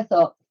level 3, I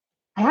thought,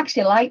 I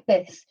actually like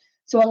this.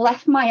 So I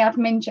left my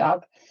admin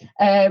job,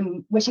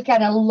 which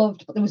again, I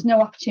loved, but there was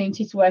no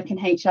opportunity to work in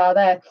HR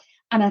there.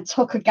 And I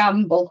took a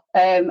gamble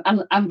and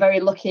I'm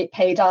very lucky it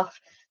paid off.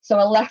 So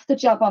I left the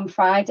job on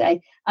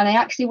Friday and I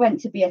actually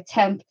went to be a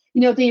temp.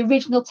 You know, the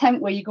original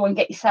temp where you go and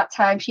get your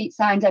timesheet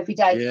signed every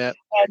day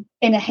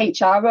in a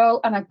HR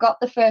role. And I got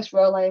the first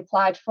role I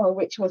applied for,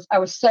 which I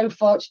was so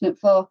fortunate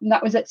for. And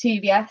that was at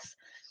TVS.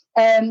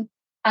 And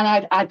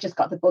I just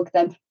got the bug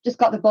then. Just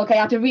got the bug. I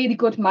had a really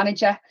good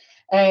manager.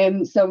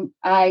 So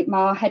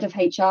my head of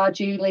HR,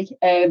 Julie,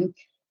 I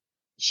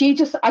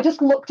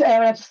just looked at her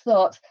and I just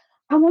thought,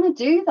 I want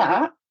to do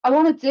that.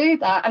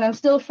 And I'm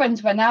still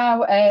friends with her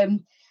now.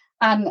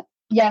 And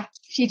yeah,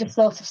 she just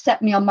sort of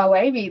set me on my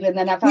way, really. And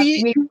then I've had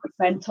really good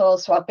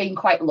mentors, so I've been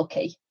quite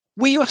lucky.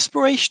 Were you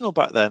aspirational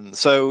back then?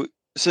 So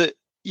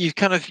you've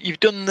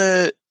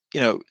done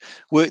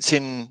worked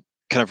in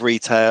kind of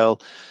retail,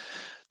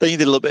 then you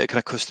did a little bit of kind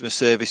of customer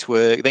service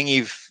work, then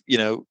you've,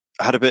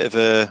 had a bit of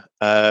a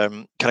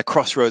kind of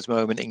crossroads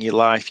moment in your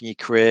life, in your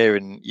career,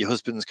 and your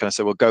husband's kind of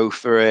said, well, go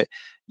for it.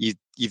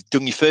 You've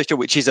done your first job,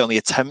 which is only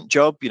a temp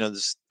job.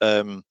 There's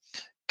kind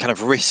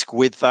of risk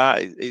with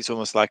that. It's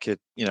almost like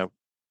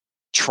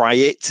try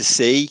it to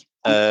see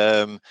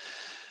Did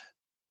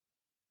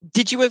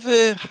you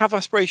ever have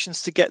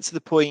aspirations to get to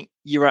the point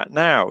you're at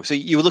now? So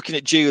you were looking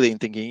at Julie and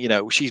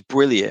thinking, she's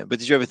brilliant, but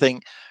did you ever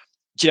think,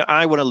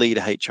 I want to lead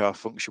a HR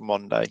function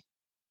one day?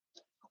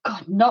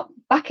 God, not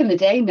back in the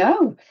day,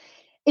 no.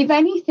 If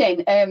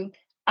anything,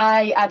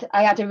 I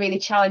had a really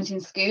challenging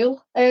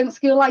school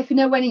life.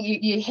 When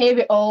you hear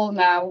it all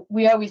now,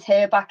 we always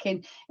hear back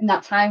in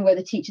that time where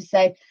the teachers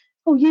say,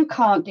 "Oh, you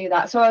can't do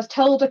that." So I was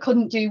told I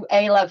couldn't do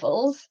A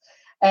levels.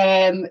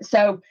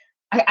 So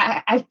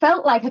I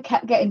felt like I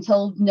kept getting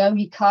told, "No,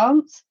 you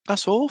can't."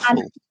 That's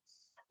awful.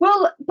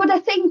 But I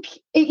think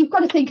you've got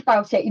to think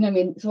about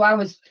it. So I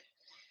was.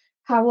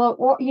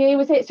 What year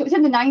was it? So it was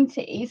in the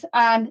 90s,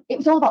 and it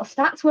was all about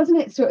stats,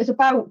 wasn't it? So it was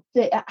about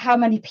how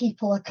many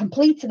people are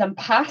completing and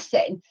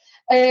passing.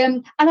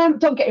 And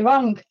don't get me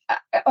wrong,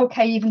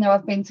 okay, even though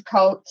I've been to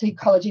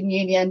college and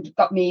uni and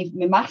got my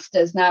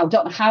master's now,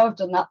 don't know how I've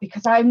done that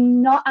because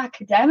I'm not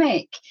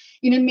academic.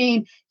 You know what I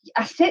mean?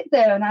 I sit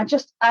there and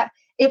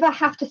if I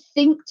have to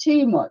think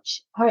too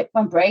much,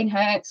 my brain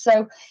hurts.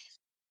 So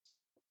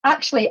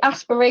actually,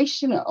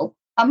 aspirational.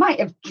 I might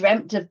have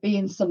dreamt of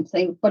being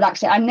something, but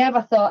actually I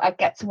never thought I'd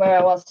get to where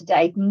I was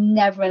today,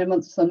 never in a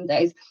month of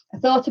Sundays. I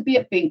thought I'd be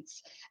at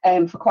Boots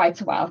for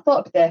quite a while. I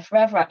thought I'd be there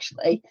forever,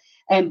 actually.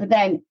 But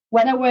then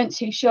when I weren't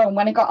too sure, and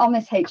when I got on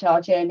this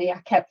HR journey,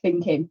 I kept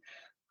thinking,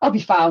 I'll be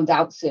found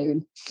out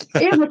soon.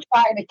 Even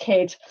trying a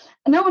kid.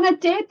 And then when I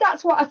did,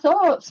 that's what I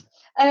thought.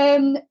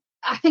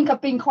 I think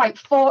I've been quite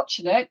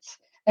fortunate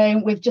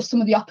with just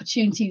some of the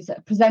opportunities that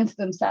have presented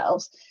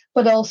themselves,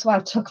 but also I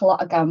took a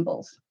lot of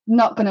gambles.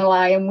 Not going to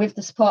lie, and with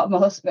the support of my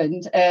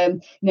husband, I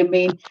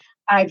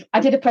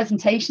did a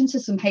presentation to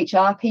some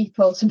HR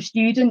people, some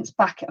students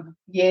back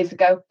years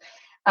ago,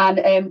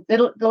 and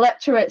the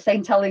lecturer at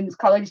St Helens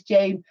College,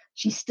 Jane,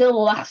 she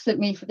still laughs at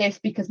me for this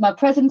because my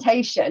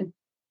presentation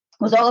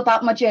was all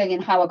about my journey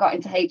and how I got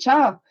into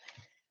HR,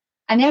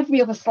 and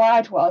every other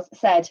slide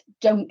said,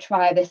 "Don't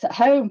try this at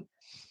home,"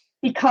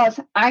 because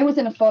I was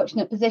in a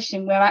fortunate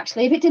position where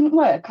actually, if it didn't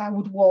work, I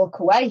would walk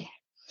away.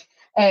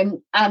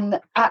 And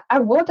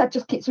I'd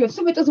just keep, so if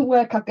something doesn't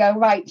work, I'd go,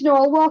 right,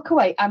 I'll walk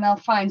away and I'll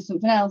find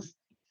something else.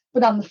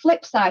 But on the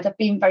flip side, I've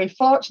been very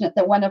fortunate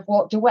that when I've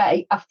walked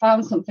away, I've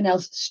found something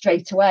else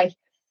straight away.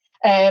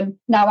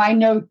 Now I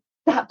know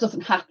that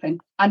doesn't happen.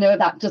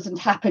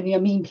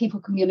 People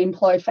can be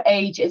unemployed for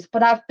ages,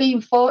 but I've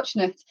been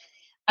fortunate.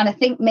 And I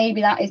think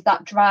maybe that is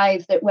that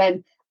drive that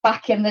when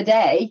back in the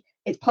day,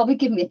 it's probably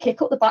given me a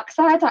kick up the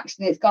backside,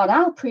 actually. It's gone,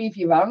 I'll prove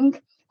you wrong.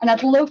 And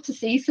I'd love to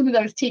see some of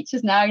those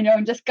teachers now,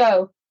 and just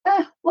go,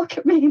 look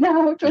at me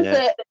now to a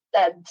certain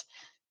extent.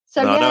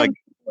 So I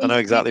know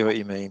exactly what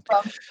you mean.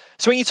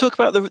 So when you talk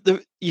about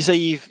you say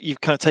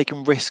you've kind of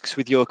taken risks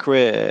with your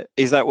career,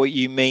 is that what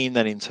you mean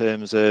then in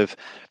terms of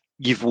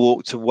you've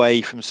walked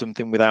away from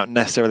something without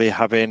necessarily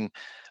having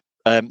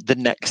the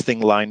next thing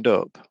lined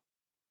up?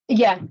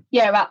 Yeah,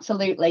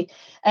 absolutely.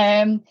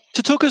 So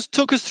talk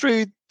us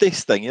through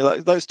this thing.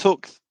 Let's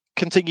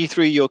continue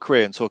through your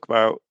career and talk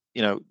about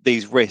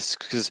these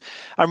risks, because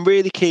I'm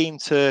really keen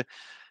to,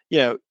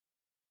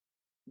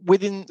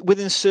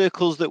 within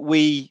circles that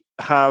we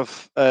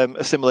have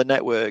a similar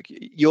network,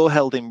 you're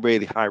held in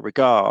really high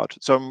regard.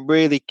 So I'm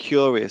really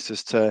curious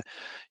as to,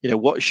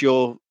 what's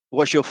your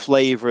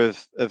flavour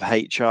of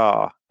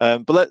HR.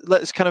 But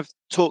let's kind of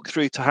talk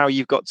through to how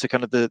you've got to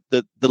kind of the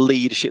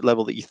leadership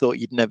level that you thought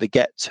you'd never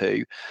get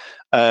to,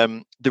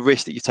 the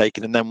risk that you've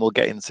taken, and then we'll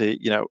get into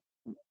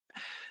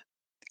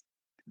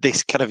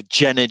this kind of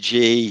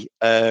Genergy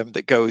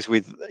that goes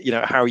with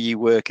how you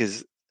work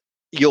as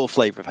your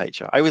flavour of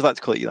HR. I always like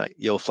to call it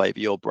your flavour,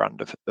 your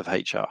brand of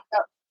HR.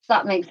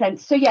 That makes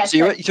sense. So yeah. So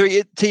you're at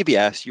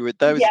TBS. You were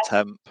there as a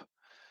temp.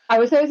 I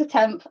was there as a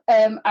temp.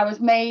 I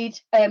was made.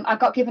 I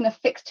got given a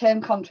fixed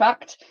term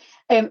contract.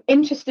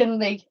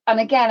 Interestingly, and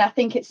again, I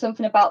think it's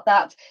something about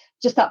that,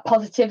 just that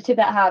positivity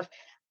that I have.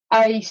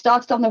 I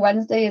started on the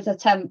Wednesday as a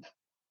temp.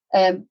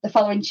 The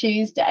following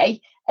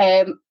Tuesday,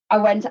 I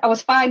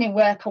was fine in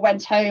work. I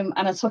went home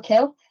and I took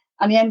ill,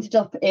 and I ended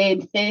up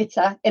in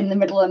theatre in the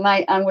middle of the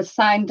night and was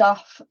signed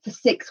off for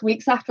 6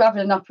 weeks after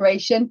having an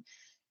operation.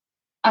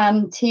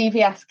 And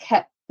TVS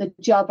kept the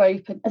job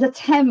open as a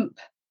temp.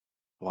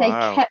 Wow.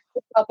 They kept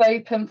the job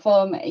open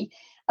for me.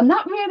 And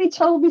that really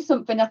told me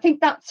something. I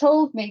think that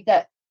told me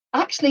that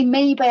actually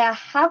maybe I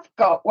have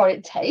got what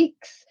it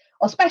takes,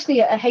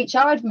 especially at a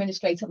HR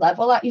administrator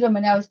level,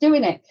 when I was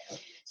doing it.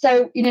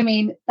 So,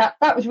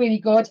 that was really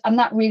good. And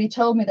that really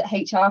told me that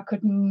HR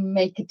could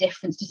make a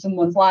difference to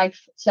someone's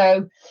life.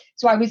 So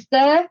I was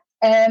there.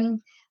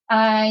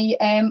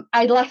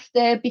 I left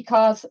there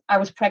because I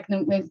was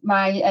pregnant with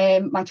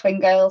my twin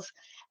girls.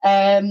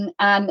 And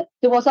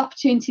there was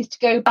opportunities to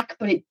go back,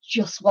 but it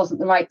just wasn't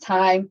the right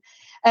time.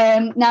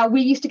 Now,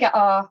 we used to get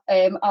our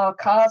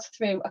cars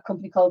through a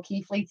company called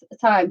Keyfleet at the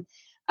time.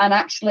 And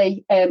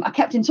actually, I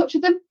kept in touch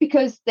with them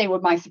because they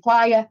were my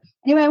supplier.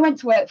 Anyway, I went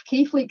to work for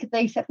Keyfleet because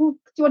they said, well, do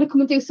you want to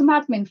come and do some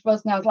admin for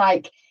us? And I was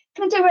like,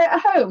 can I do it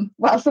at home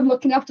whilst I'm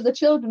looking after the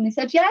children? They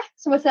said, yeah.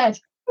 So I said,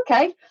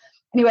 okay.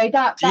 Anyway,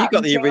 so you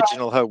got the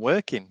original home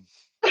working.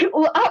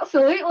 Well,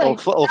 absolutely.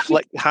 Or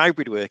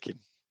hybrid working.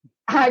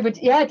 Hybrid,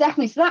 yeah,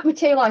 definitely. So that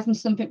materialised into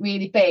something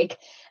really big,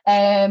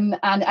 and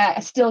I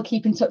still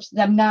keep in touch with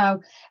them now.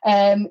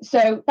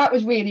 So that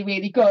was really,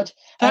 really good.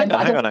 Hang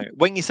on.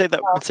 When you say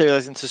that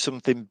materialised into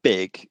something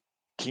big,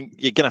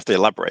 you're going to have to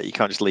elaborate. You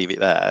can't just leave it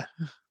there.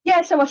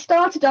 Yeah, so I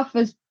started off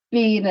as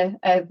being an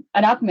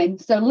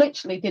admin. So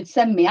literally they'd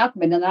send me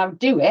admin and I would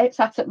do it,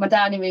 sat at my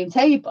dining room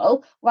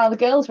table while the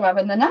girls were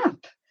having a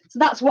nap. So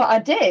that's what I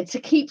did to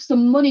keep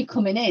some money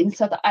coming in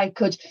so that I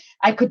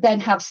could then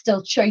have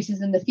still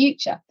choices in the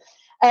future.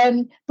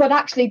 But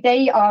actually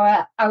they are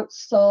an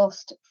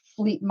outsourced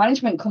fleet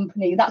management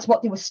company. That's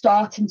what they were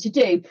starting to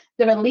do.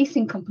 They're a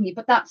leasing company,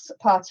 but that's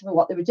part of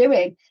what they were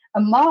doing.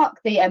 And Mark,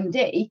 the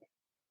MD,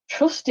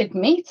 trusted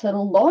me to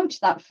launch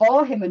that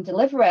for him and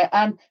deliver it.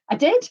 And I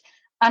did.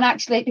 And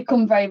actually it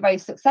became very, very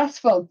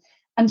successful.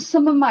 And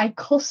some of my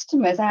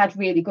customers, I had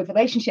really good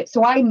relationships.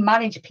 So I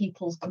managed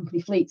people's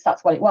company fleets.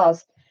 That's what it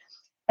was.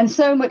 And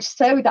so much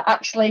so that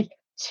actually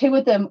 2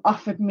 of them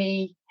offered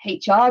me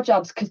HR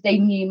jobs because they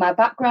knew my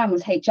background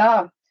was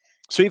HR.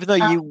 So even though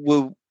you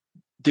were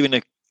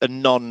doing a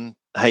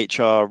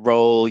non-HR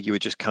role, you were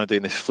just kind of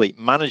doing this fleet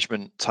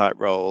management type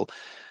role,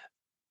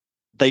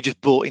 they just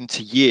bought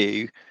into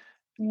you.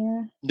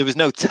 Yeah. There was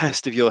no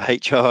test of your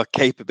HR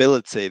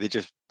capability. They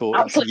just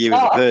bought into you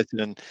as a person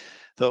and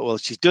thought, well,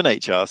 she's done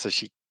HR, so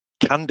she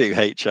can do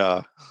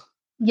HR.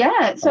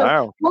 Yeah. So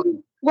wow.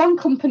 One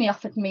company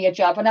offered me a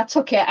job and I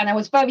took it, and I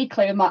was very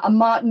clear. And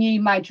Mark knew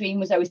my dream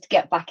was always to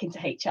get back into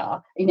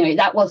HR. You know,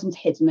 that wasn't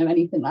hidden or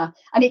anything like that.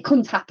 And it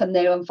couldn't happen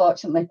there,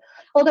 unfortunately.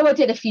 Although I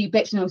did a few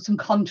bits, some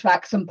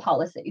contracts and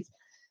policies.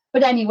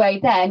 But anyway,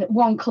 then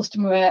one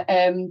customer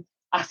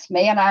asked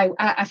me, and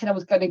I said I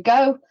was going to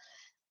go.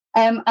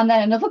 And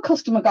then another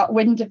customer got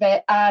wind of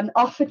it and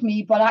offered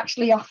me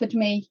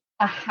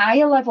a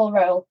higher level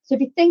role. So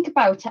if you think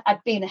about it,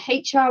 I'd been a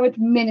HR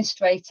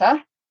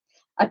administrator.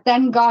 I'd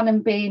then gone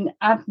and done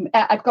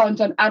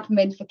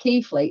admin for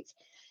Keyfleet.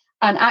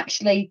 And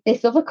actually,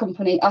 this other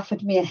company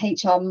offered me a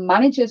HR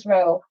manager's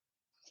role.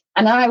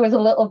 And I was a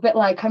little bit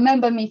like, I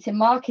remember meeting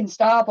Mark in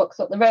Starbucks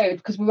up the road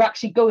because we were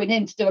actually going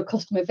in to do a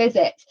customer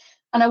visit.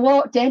 And I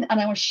walked in and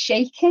I was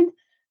shaking.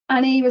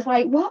 And he was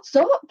like, what's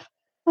up?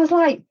 I was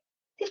like,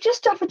 they've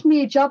just offered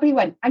me a job. And he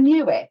went, I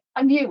knew it.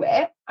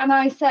 And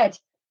I said,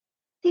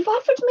 they've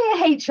offered me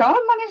a HR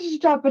manager's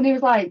job. And he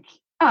was like,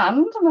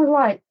 and I was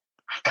like,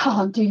 I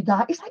can't do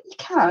that. He's like, you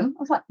can. I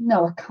was like,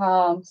 no, I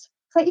can't. He's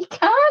like, you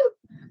can.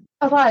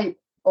 I was like,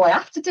 oh, I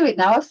have to do it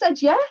now. I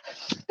said, yeah.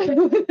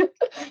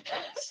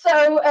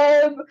 So,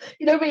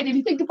 really, if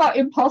you think about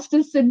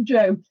imposter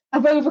syndrome,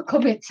 I've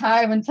overcome it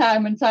time and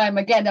time and time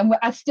again. And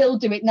I still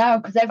do it now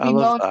because every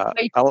morning.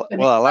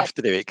 I'll have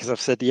to do it because I've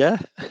said, yeah.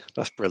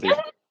 That's brilliant.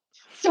 Yeah.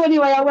 So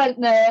anyway, I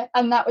went there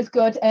and that was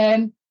good.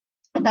 And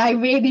I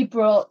really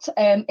brought,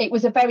 it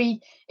was a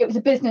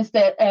business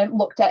that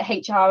looked at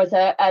HR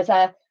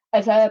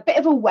as a bit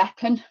of a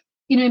weapon,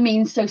 you know what I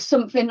mean? So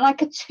something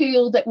like a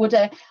tool that would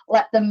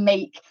let them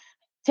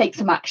take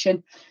some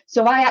action.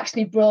 So I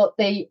actually brought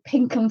the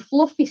pink and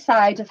fluffy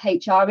side of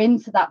HR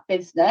into that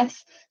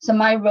business. So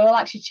my role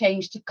actually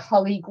changed to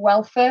colleague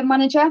welfare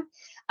manager.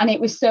 And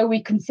it was so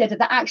we considered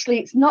that actually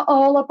it's not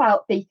all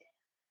about the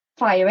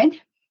firing.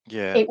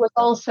 Yeah. It was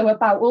also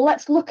about, well,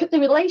 let's look at the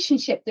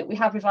relationship that we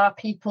have with our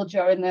people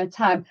during their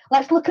time.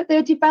 Let's look at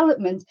their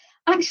development.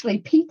 Actually,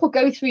 people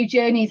go through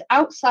journeys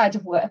outside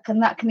of work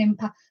and that can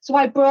impact. So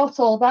I brought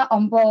all that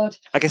on board.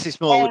 I guess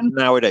it's more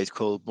nowadays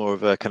called more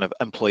of a kind of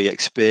employee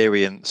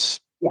experience,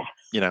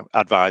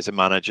 advisor,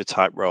 manager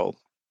type role.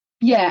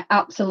 Yeah,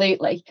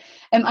 absolutely.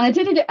 And I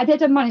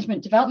did a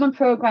management development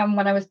program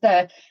when I was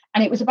there,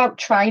 and it was about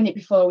trying it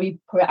before we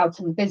put it out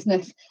in the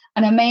business.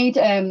 And I made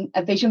a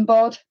vision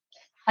board.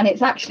 And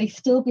it's actually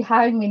still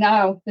behind me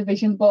now, the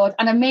vision board.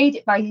 And I made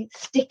it by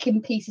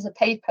sticking pieces of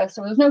paper. So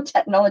there was no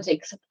technology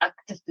because I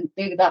just didn't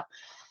do that.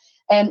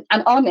 And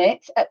on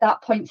it at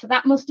that point, so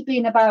that must have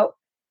been about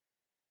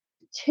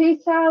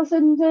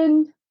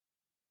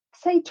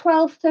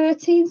 2012,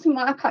 13, something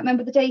like that. I can't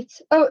remember the date.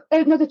 Oh,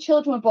 no, the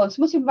children were born. So it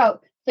must have been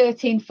about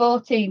 13,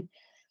 14.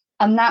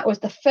 And that was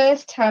the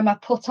first time I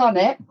put on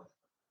it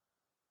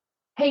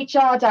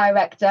HR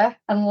director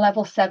and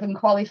level 7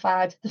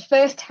 qualified. The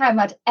first time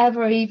I'd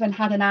ever even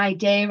had an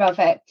idea of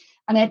it.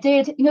 And I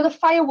did, the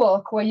fire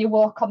walk where you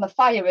walk on the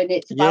fire and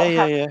it's about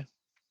yeah.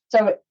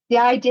 So the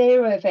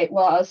idea of it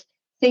was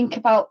think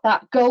about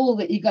that goal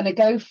that you're going to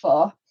go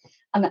for.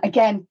 And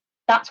again,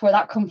 that's where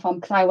that come from,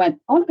 because I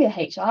went, I want to be a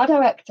HR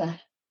director.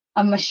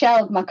 And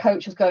Michelle, my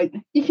coach, was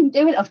going, you can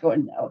do it. I was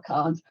going, no, I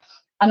can't.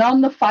 And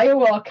on the fire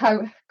walk,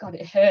 God,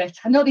 it hurt.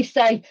 I know they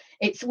say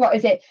it's,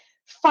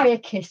 fire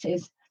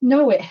kisses.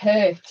 No, it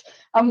hurt.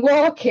 I'm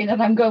walking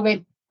and I'm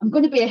going, I'm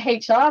going to be a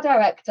HR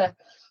director.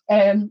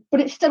 But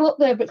it's still up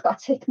there, but it's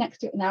got a tick next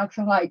to it now because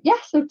I'm like,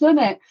 yes, I've done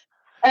it.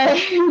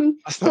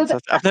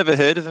 I've never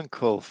heard of them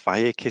called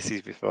fire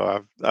kisses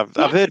before. I've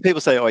heard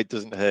people say, oh, it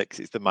doesn't hurt because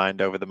it's the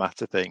mind over the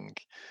matter thing.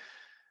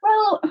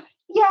 Well,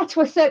 yeah,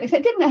 to a certain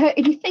extent. It didn't hurt.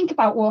 If you think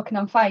about walking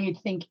on fire, you'd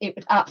think it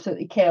would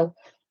absolutely kill.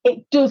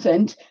 it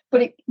doesn't,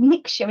 but it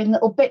nicks you in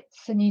little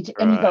bits, and you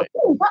go,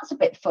 oh, that's a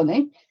bit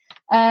funny.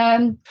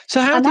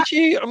 So how did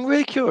you? I'm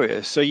really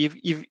curious. So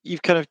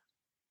you've kind of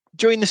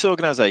joined this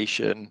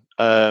organisation.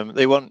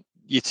 They want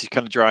you to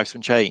kind of drive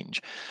some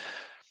change,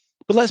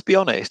 but let's be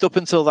honest. Up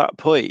until that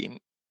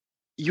point,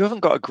 you haven't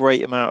got a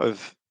great amount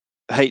of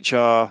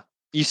HR.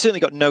 You certainly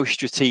got no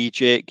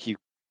strategic. You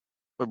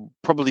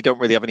probably don't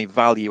really have any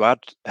value add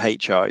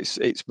HR.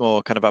 It's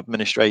more kind of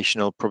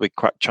administrational, probably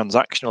quite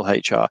transactional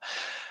HR.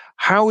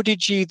 How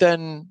did you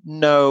then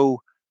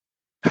know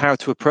how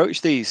to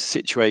approach these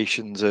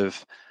situations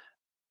of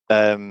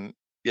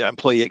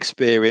employee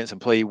experience,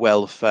 employee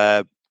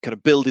welfare, kind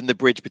of building the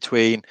bridge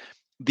between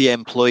the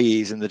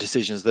employees and the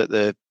decisions that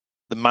the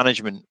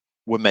management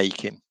were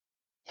making?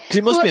 Because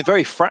it must have been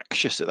very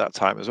fractious at that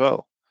time as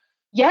well.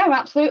 Yeah,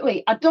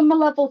 absolutely. I'd done my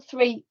level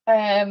 3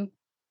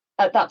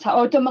 at that time.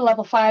 I'd done my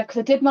level 5 because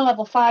I did my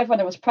level 5 when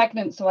I was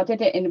pregnant, so I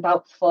did it in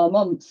about 4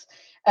 months.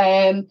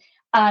 And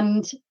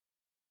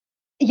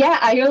yeah,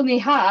 I only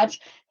had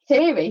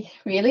theory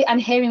really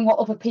and hearing what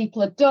other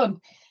people had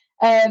done.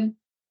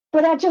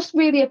 But I just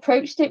really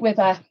approached it with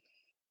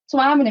so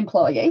I'm an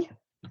employee.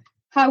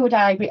 How would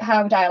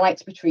I like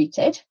to be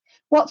treated?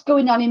 What's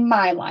going on in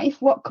my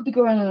life? What could be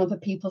going on in other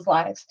people's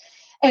lives?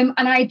 And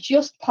I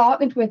just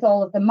partnered with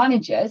all of the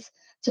managers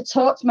to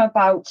talk to them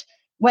about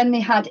when they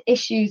had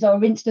issues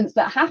or incidents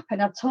that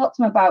happened. I'd talk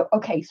to them about,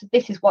 okay, so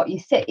this is what you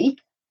see,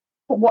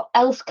 but what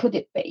else could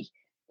it be?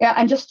 Yeah,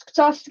 and just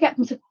started to get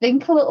them to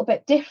think a little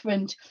bit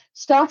different.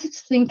 Started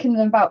thinking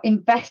about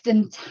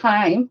investing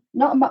time,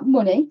 not about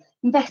money,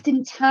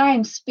 investing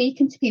time,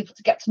 speaking to people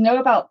to get to know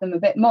about them a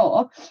bit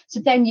more. So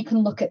then you can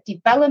look at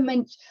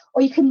development,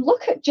 or you can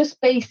look at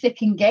just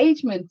basic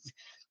engagement.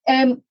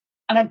 And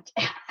I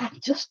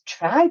just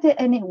tried it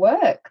and it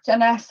worked.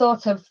 And I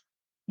sort of,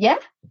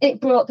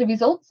 it brought the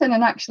results in.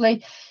 And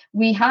actually,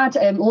 we had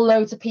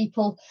loads of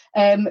people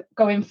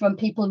going from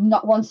people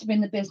not wanting to be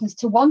in the business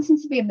to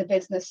wanting to be in the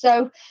business.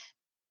 So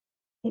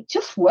it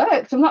just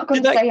worked. I'm not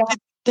going to say...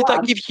 Did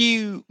that give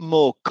you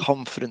more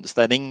confidence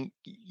then in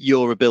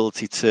your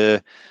ability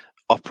to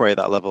operate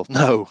at that level?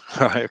 No.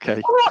 Right,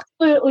 okay. Oh,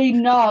 absolutely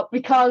not.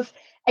 Because,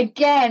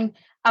 again,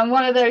 I'm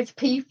one of those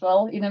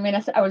people, we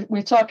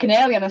were talking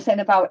earlier and I was saying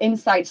about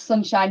insight,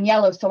 sunshine,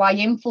 yellow, so I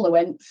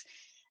influence.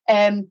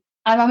 And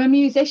I'm a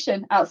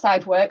musician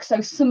outside work,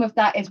 so some of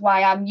that is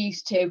why I'm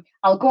used to,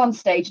 I'll go on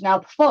stage and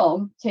I'll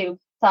perform to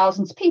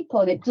thousands of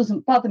people and it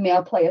doesn't bother me,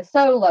 I'll play a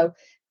solo.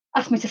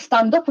 Ask me to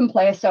stand up and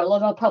play a solo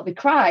and I'll probably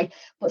cry,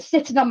 but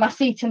sitting on my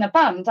seat in a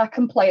band, I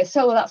can play a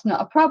solo, that's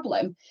not a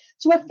problem.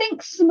 So I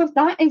think some of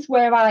that is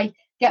where I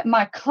get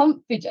my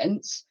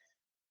confidence,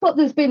 but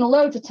there's been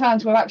loads of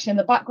times where actually in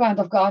the background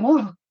I've gone,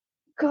 oh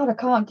God, I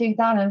can't do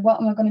that, and what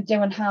am I going to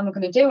do and how am I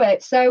going to do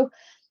it? So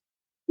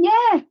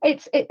yeah,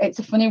 it's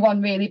a funny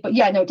one really, but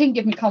yeah, no, it didn't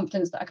give me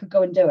confidence that I could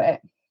go and do it.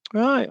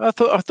 Right, I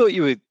thought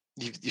you would.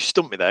 You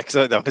stumped me there because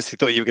I obviously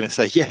thought you were going to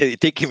say, yeah, it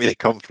did give me the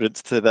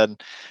confidence to then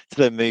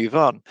move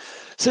on.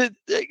 So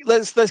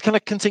let's kind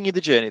of continue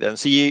the journey then.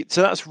 So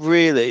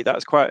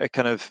that's quite a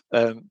kind of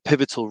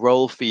pivotal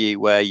role for you,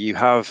 where you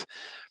have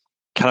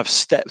kind of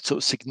stepped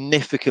up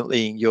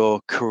significantly in your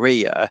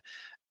career.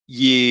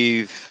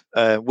 You've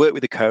worked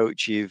with a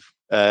coach. You've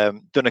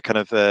done a kind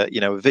of a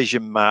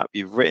vision map.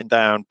 You've written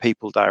down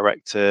people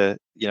director.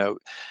 You're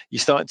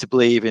starting to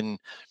believe in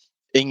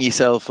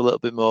yourself a little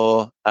bit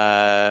more.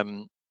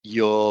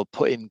 You're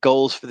putting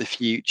goals for the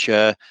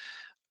future.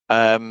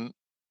 How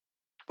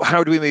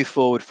do we move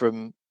forward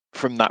from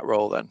that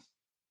role then?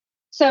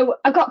 So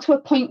I got to a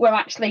point where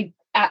actually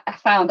I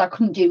found I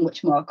couldn't do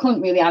much more. I couldn't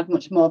really add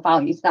much more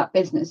value to that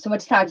business. So I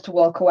decided to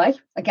walk away.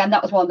 Again,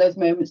 that was one of those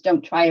moments,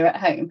 don't try it at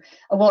home.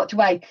 I walked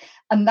away.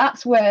 And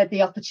that's where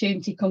the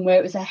opportunity come, where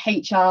it was a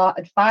HR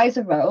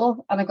advisor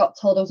role. And I got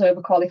told I was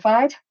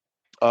overqualified.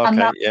 Okay, and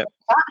that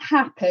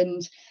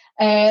happened.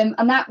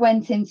 And that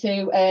went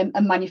into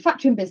a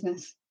manufacturing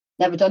business.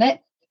 Never done it.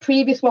 The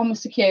previous one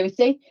was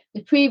security.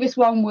 The previous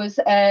one was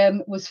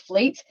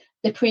fleet.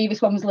 The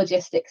previous one was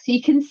logistics. So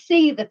you can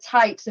see the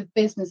types of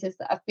businesses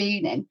that I've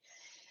been in.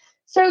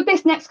 So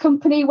this next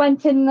company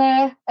went in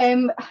there,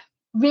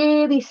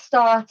 really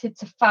started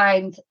to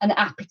find an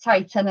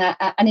appetite and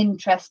an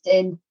interest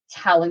in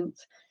talent,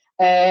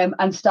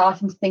 and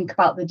starting to think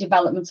about the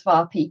development of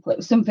our people. It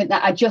was something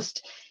that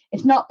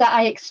it's not that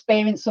I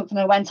experienced something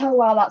and I went, oh,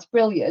 wow, that's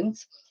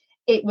brilliant.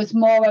 It was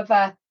more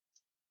of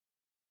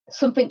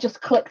something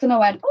just clicked and I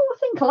went, oh, I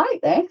think I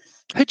like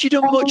this. Had you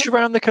done much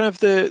around the kind of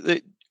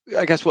the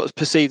I guess what's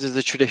perceived as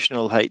the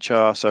traditional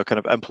HR, so kind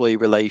of employee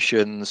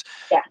relations?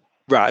 Yeah.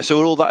 Right.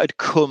 So all that had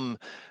come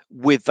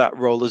with that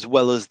role, as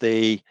well as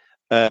the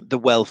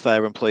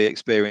welfare employee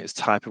experience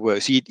type of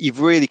work. So you've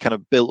really kind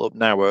of built up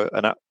now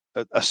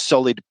a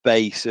solid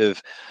base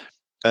of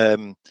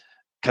kind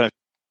of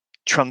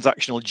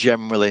transactional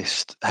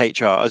generalist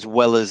HR, as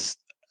well as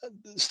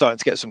starting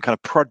to get some kind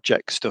of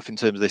project stuff in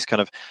terms of this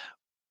kind of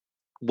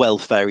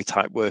welfare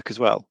type work as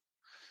well.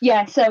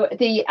 Yeah, so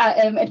the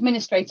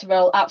administrator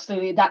role,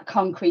 absolutely, that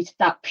concrete,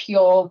 that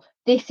pure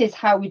this is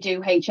how we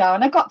do HR.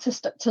 And I got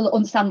to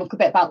understand a little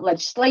bit about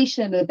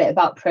legislation and a bit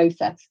about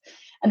process.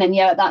 And then,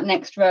 that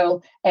next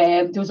role,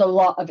 there was a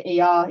lot of ER. You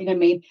know what I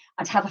mean?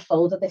 I'd have a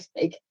folder this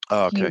big.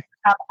 Oh, okay.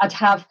 I'd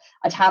have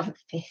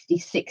 50,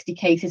 60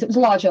 cases. It was a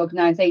large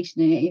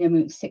organisation, it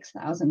was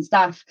 6,000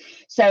 staff.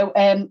 So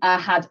I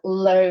had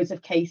loads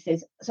of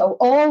cases. So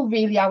all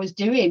really I was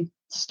doing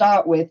to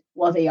start with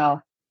was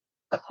ER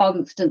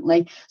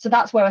constantly. So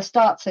that's where I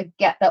start to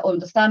get that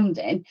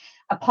understanding.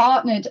 I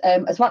partnered,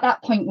 as well, at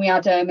that point we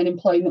had an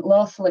employment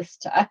law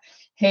solicitor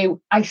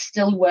who I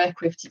still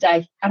work with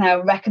today, and I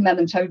recommend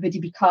them to everybody,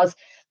 because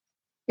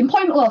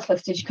employment law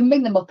solicitors, you can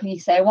ring them up and you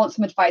say, I want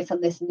some advice on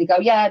this, and they go,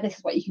 yeah, this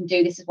is what you can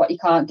do, this is what you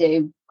can't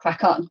do,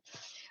 crack on.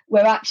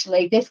 Where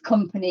actually this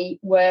company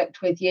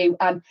worked with you,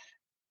 and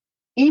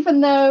even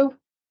though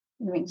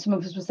some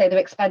of us would say they're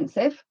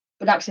expensive,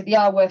 but actually they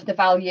are worth the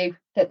value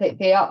that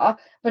they are.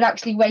 But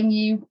actually when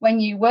you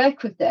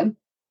work with them,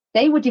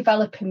 they were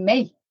developing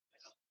me.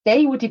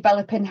 They were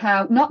developing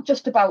how, not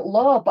just about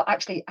law, but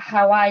actually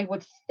how I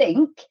would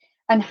think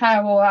and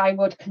how I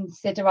would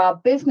consider our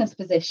business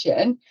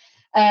position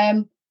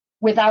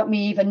without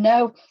me even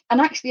know.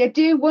 And actually, I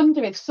do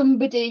wonder if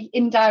somebody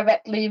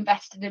indirectly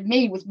invested in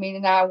me was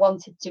meaning I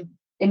wanted to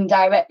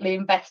indirectly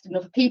invest in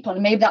other people.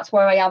 And maybe that's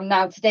where I am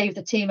now today with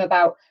the team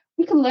about,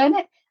 we can learn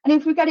it. And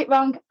if we get it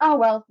wrong,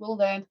 we'll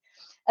learn.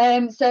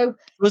 So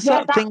was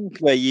that thing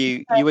where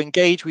you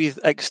engage with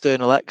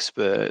external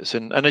experts,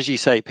 and as you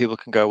say, people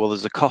can go, well,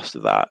 there's a cost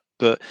of that,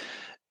 but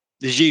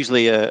there's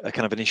usually a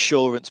kind of an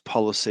insurance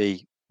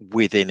policy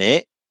within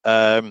it.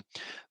 But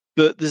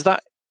there's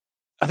that,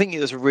 I think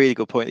there's a really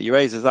good point that you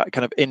raised, is that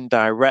kind of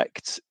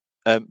indirect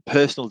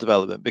personal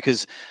development.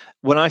 Because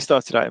when I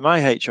started out in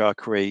my HR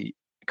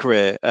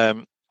career,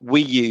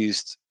 we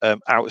used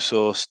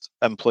outsourced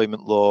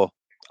employment law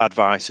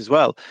advice as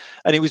well,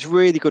 and it was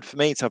really good for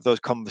me to have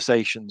those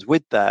conversations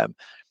with them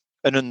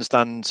and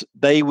understand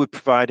they were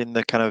providing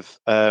the kind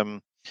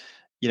of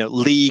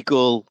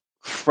legal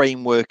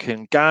framework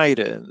and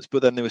guidance,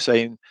 but then they were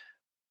saying,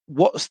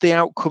 what's the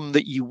outcome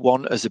that you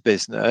want as a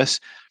business,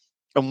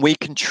 and we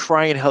can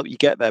try and help you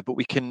get there, but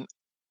we can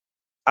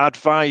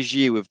advise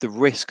you of the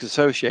risks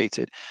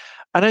associated.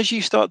 And as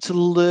you start to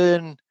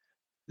learn,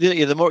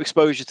 the more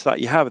exposure to that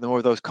you have, and the more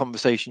of those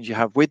conversations you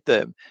have with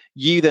them,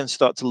 you then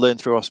start to learn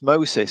through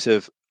osmosis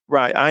of,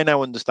 right, I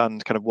now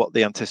understand kind of what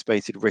the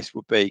anticipated risk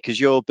would be, because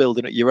you're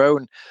building up your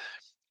own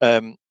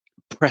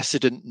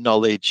precedent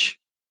knowledge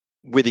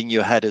within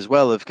your head as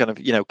well of kind of,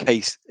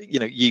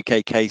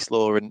 UK case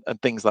law and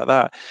things like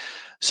that.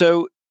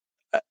 So,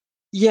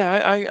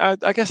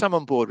 I guess I'm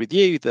on board with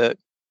you that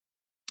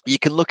you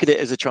can look at it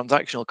as a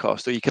transactional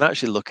cost, or you can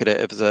actually look at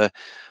it as a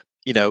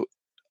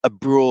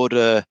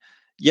broader,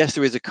 yes,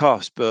 there is a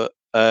cost, but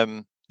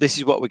this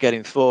is what we're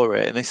getting for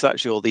it. And this is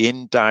actually all the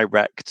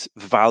indirect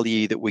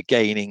value that we're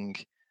gaining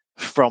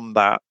from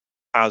that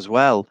as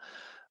well.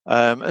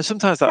 And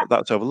sometimes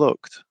that's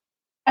overlooked.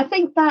 I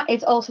think that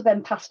is also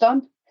then passed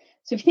on.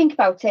 So if you think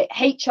about it,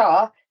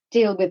 HR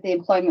deal with the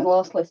employment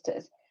law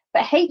solicitors,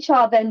 but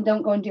HR then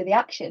don't go and do the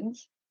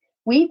actions.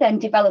 We then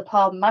develop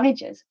our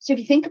managers. So if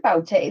you think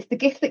about it, it's the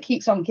gift that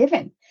keeps on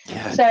giving.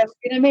 Yeah. So,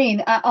 you know what I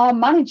mean? Our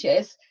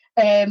managers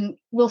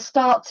will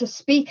start to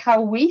speak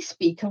how we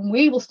speak, and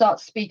we will start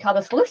to speak how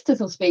the solicitors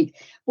will speak.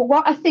 But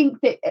what I think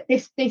that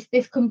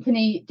this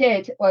company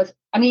did was,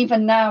 and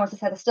even now, as I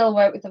said, I still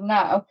work with them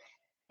now,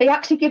 they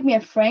actually give me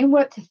a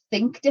framework to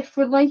think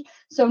differently.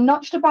 So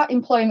not just about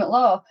employment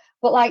law,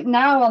 but like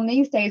now on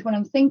these days when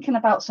I'm thinking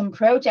about some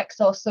projects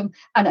and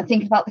I'm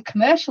thinking about the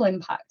commercial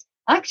impact,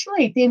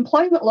 actually the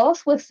employment law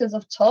solicitors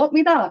have taught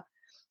me that.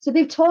 So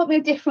they've taught me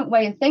a different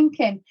way of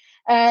thinking.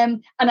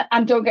 And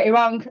don't get me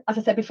wrong, as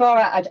I said before,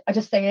 I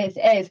just say it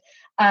is.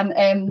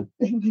 And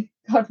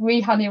God,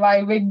 Rehan, who I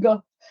ring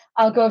up,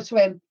 I'll go to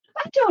him,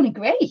 I don't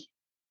agree.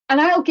 And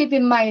I'll give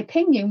him my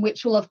opinion,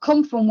 which will have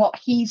come from what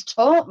he's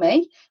taught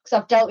me, because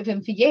I've dealt with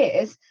him for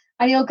years.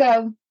 And he'll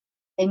go,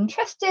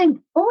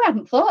 interesting. Oh, I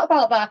hadn't thought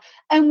about that.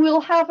 And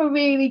we'll have a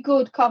really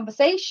good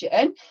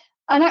conversation.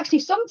 And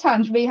actually,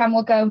 sometimes Rehan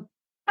will go,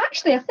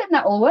 actually, I think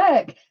that will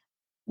work.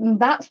 And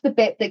that's the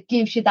bit that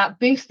gives you that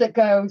boost that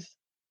goes,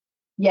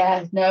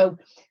 yeah, no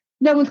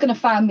one's going to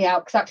find me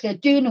out, because actually I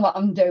do know what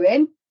I'm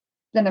doing.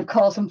 Then, of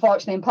course,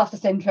 unfortunately, imposter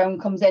syndrome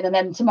comes in. And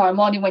then tomorrow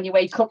morning when you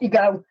wake up, you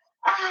go,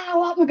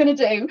 what am I going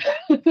to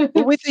do?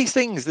 Well, with these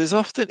things, there's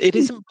often, it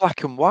isn't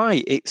black and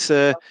white. It's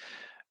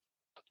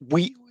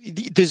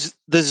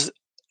there's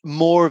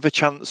more of a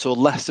chance or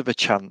less of a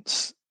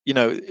chance.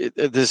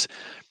 There's,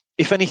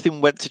 if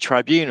anything went to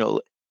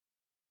tribunal,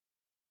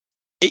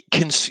 it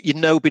can,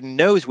 nobody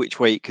knows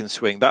which way it can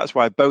swing. That's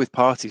why both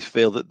parties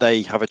feel that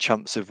they have a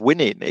chance of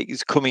winning.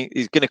 It's going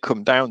to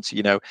come down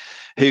to,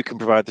 who can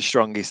provide the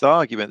strongest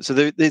argument. So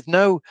there's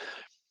no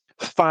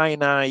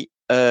finite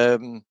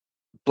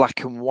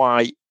black and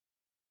white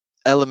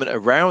element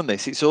around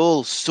this. It's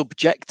all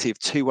subjective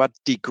to a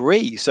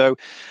degree. So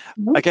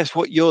I guess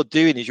what you're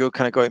doing is you're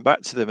kind of going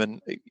back to them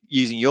and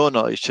using your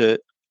knowledge to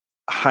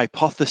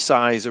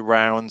hypothesize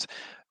around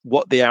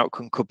what the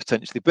outcome could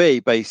potentially be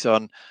based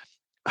on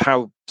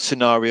how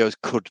scenarios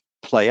could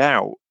play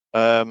out.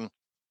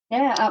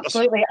 Yeah,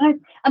 absolutely.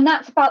 And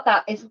that's about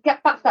that. Is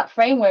get back to that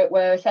framework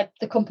where I said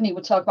the company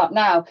we'll talk about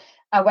now.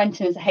 I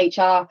went in as a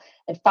HR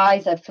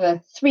advisor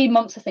for 3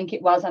 months, I think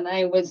it was, and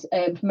I was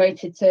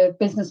promoted to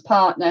business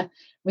partner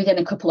within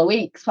a couple of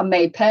weeks. I'm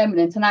made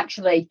permanent. And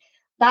actually,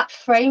 that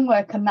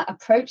framework and that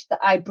approach that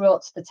I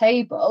brought to the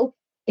table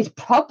is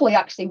probably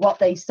actually what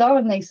they saw.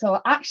 And they saw,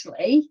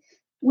 actually,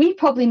 we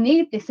probably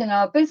need this in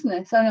our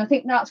business. And I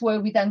think that's where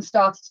we then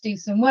started to do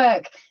some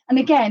work. And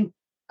again,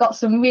 got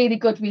some really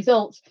good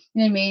results.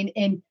 You know what I mean?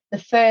 In the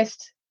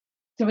first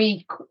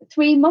three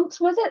months,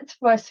 was it?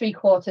 First 3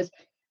 quarters,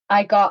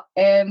 I got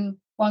one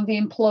of the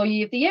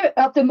Employee of the Year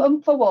of the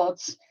Month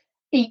awards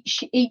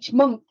each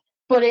month.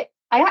 But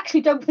I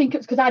actually don't think it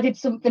was because I did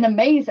something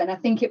amazing. I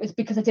think it was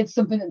because I did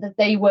something that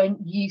they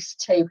weren't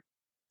used to.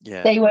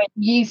 Yeah. They weren't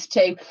used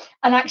to.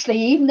 And actually,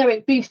 even though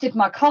it boosted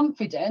my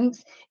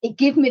confidence, it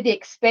gave me the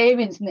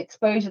experience and the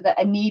exposure that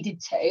I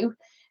needed to.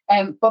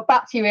 But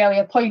back to your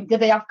earlier point, did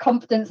they have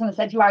confidence? And I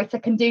said, right, I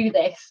can do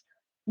this.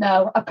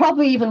 No, I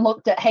probably even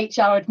looked at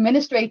HR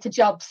administrator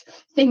jobs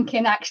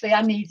thinking, actually,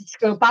 I needed to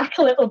go back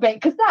a little bit,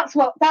 because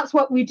that's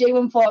what we do,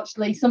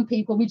 unfortunately. Some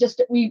people,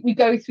 we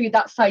go through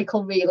that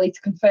cycle really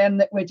to confirm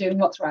that we're doing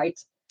what's right.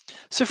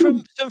 So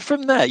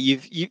from there,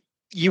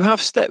 you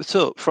have stepped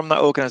up from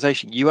that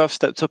organisation. You have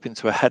stepped up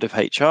into a head of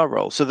HR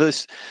role. So there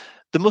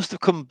must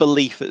have come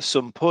belief at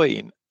some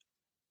point.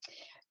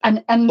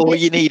 And or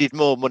you needed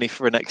more money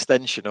for an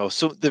extension or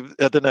something.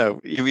 I don't know.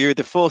 You were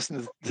either forced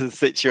into the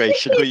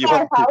situation or you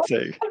wanted to.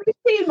 Have you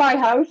seen my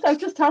house? I've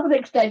just had an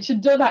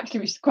extension done, actually,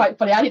 which is quite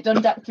funny. I had it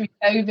done through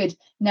COVID.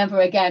 Never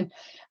again.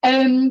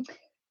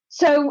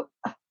 So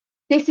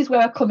this is where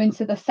I come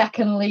into the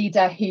second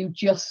leader who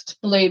just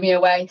blew me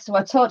away. So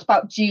I talked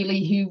about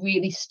Julie, who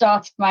really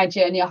started my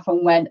journey off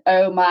and went,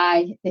 oh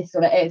my, this is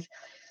what it is.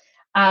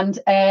 And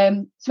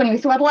so anyway,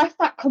 so I'd left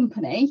that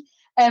company.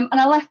 And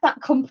I left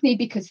that company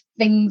because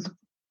things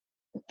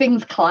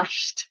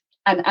clashed,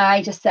 and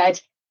I just said,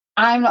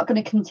 I'm not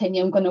going to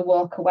continue. I'm going to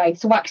walk away.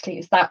 So actually,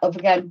 it's that of,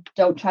 again,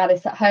 don't try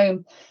this at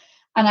home.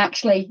 And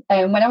actually,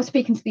 when I was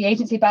speaking to the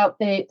agency about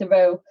the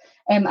role,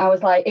 I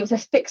was like, it was a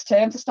fixed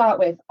term to start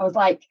with. I was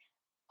like,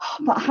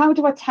 but how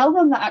do I tell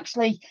them that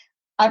actually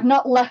I've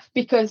not left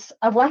because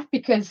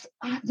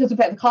there's a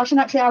bit of a clash, and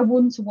actually I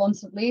wouldn't have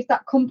wanted to leave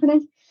that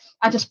company.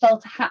 I just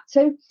felt I had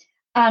to.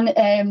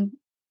 And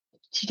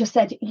she just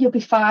said, you'll be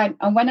fine.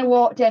 And when I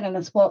walked in and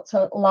I spoke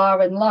to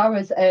Laura, and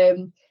Laura's,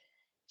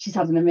 she's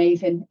had an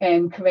amazing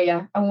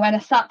career. And when I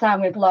sat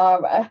down with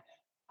Laura,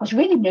 I was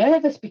really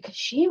nervous because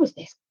she was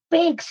this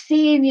big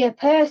senior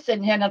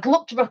person. And I'd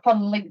looked her up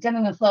on LinkedIn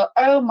and I thought,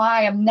 oh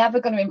my, I'm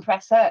never going to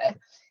impress her.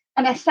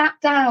 And I sat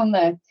down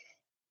there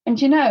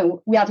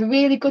and, we had a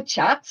really good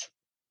chat.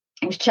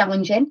 It was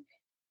challenging.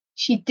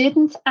 She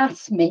didn't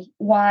ask me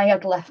why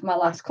I'd left my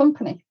last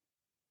company.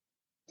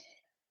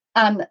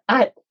 And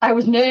I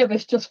was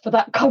nervous just for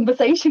that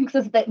conversation because I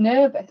was a bit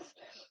nervous.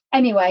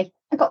 Anyway,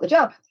 I got the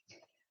job.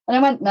 And I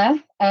went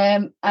there.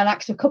 And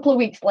actually, a couple of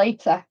weeks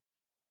later,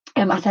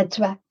 I said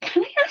to her,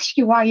 can I ask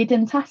you why you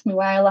didn't ask me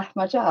why I left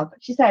my job?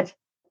 She said,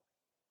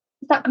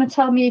 is that going to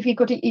tell me if you're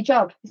good at your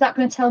job? Is that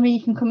going to tell me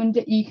you can come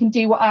and you can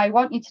do what I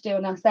want you to do?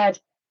 And I said,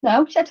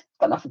 no. She said, it's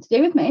got nothing to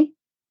do with me.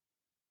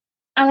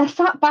 And I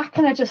sat back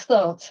and I just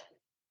thought,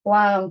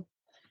 wow.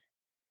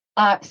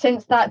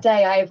 Since that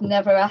day, I have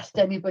never asked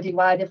anybody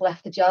why they've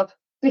left the job,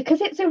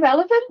 because it's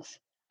irrelevant.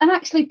 And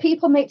actually,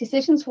 people make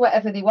decisions for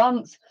whatever they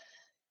want.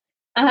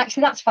 And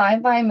actually, that's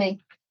fine by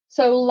me.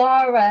 So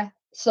Laura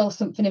saw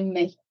something in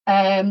me.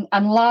 And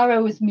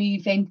Laura was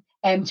moving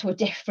to a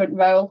different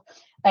role.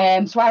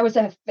 So I was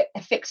a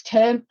fixed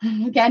term,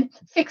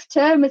 fixed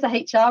term as a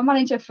HR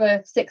manager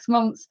for 6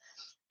 months.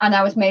 And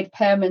I was made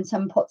permanent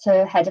and put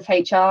to head of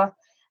HR.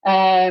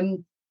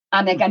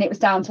 And again, it was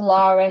down to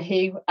Laura,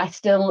 who I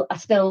still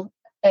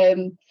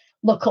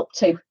look up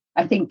to.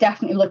 I think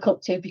definitely look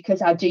up to,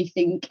 because I do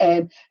think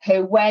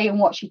her way and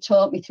what she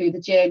taught me through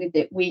the journey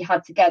that we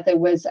had together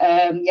was,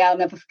 I'll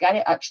never forget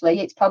it,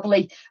 actually. It's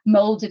probably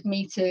moulded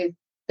me to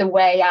the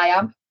way I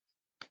am.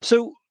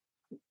 So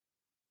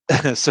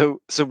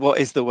what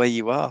is the way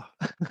you are?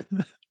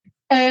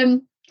 I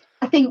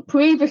think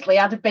previously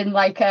I'd have been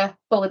like a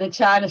bull in a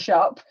china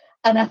shop.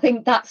 And I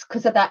think that's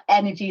because of that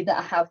energy that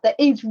I have that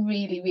is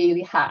really,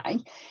 really high.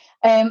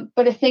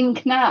 But I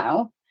think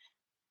now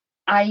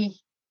I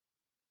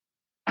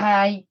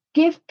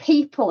give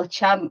people a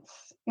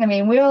chance. I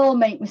mean, we all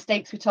make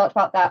mistakes. We talked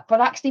about that.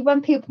 But actually,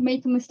 when people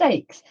make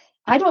mistakes,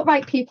 I don't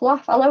write people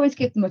off. I'll always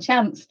give them a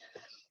chance.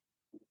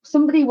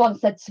 Somebody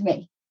once said to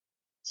me,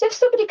 so if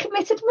somebody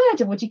committed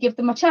murder, would you give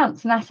them a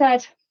chance? And I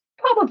said,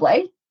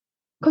 probably,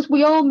 because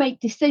we all make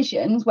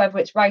decisions, whether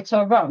it's right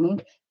or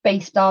wrong,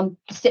 based on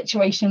the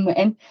situation we're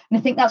in. And I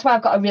think that's why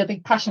I've got a real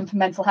big passion for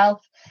mental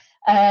health.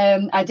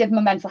 I did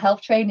my mental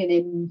health training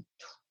in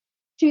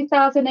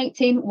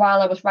 2018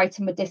 while I was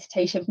writing my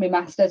dissertation for my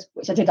master's,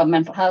 which I did on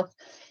mental health.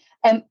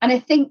 And I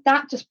think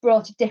that just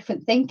brought a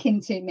different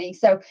thinking to me.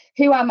 So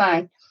who am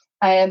I?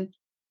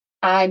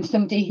 I'm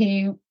somebody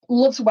who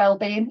loves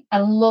well-being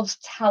and loves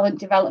talent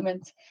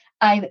development.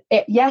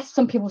 Yes,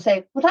 some people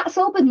say, well, that's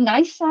all the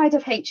nice side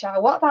of HR.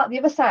 What about the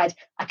other side?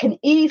 I can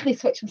easily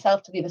switch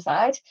myself to the other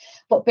side.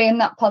 But being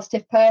that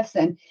positive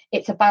person,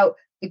 it's about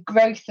the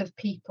growth of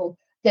people,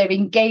 their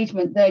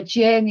engagement, their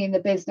journey in the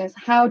business.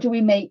 How do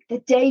we make the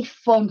day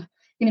fun?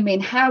 You know what I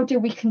mean? How do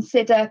we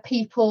consider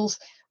people's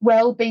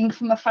well-being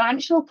from a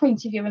financial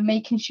point of view and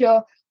making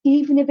sure,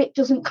 even if it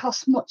doesn't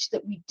cost much,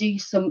 that we do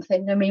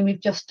something? I mean,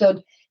 we've just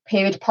done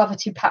period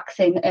poverty packs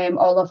in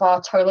all of our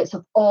toilets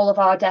of all of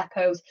our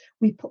depots.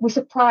 We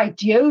supply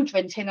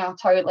deodorant in our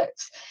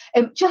toilets.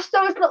 Just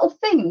those little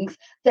things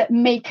that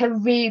make a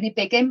really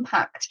big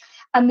impact.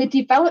 And the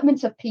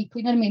development of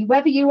people, you know what I mean?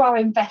 Whether you are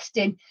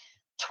investing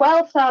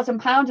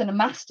 £12,000 in a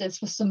master's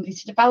for somebody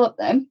to develop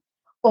them,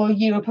 or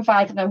you are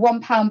providing a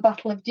 £1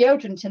 bottle of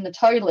deodorant in the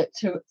toilet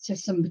to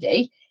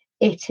somebody,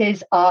 it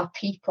is our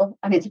people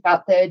and it's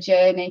about their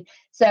journey.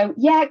 So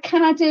yeah,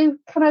 can I do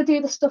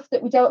the stuff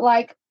that we don't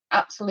like?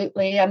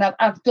 Absolutely. And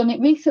I've done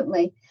it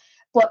recently,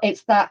 but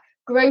it's that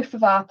growth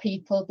of our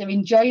people, their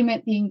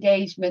enjoyment, the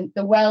engagement,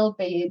 the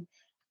well-being,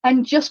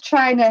 and just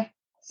trying to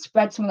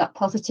spread some of that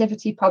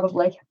positivity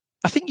probably.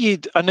 I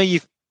think I know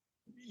you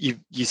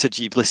said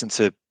you've listened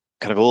to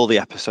kind of all the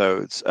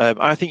episodes.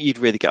 I think you'd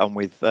really get on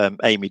with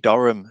Amy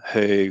Dorham,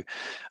 who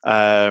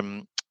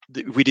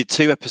we did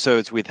 2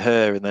 episodes with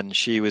her, and then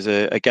she was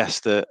a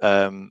guest at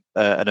an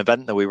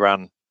event that we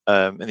ran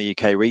in the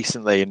UK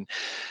recently, and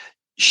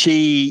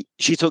she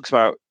talks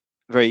about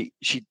very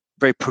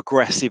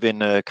progressive in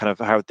kind of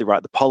how they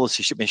write the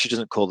policy. I mean, she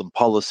doesn't call them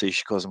policies;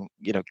 she calls them,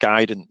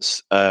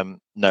 guidance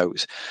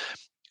notes.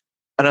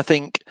 And I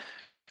think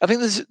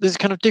there's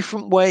kind of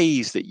different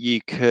ways that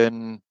you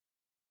can,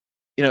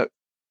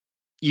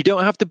 you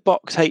don't have to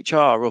box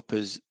HR up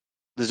as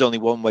there's only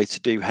one way to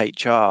do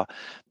HR.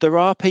 There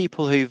are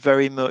people who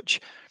very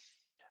much,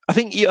 I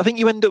think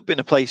you end up in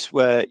a place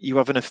where you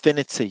have an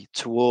affinity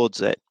towards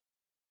it.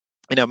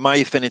 My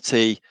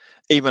affinity,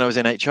 even when I was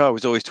in HR,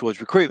 was always towards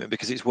recruitment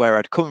because it's where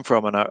I'd come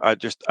from, and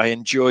I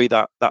enjoy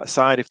that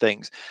side of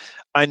things.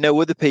 I know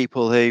other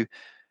people who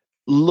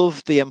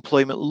love the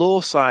employment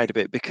law side of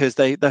it because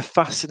they're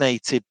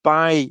fascinated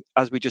by,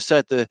 as we just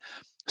said, the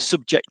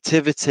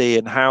subjectivity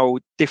and how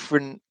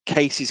different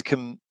cases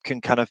can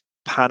kind of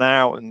pan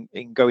out and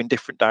go in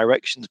different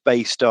directions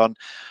based on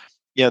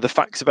the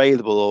facts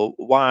available, or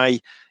why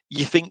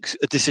you think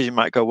a decision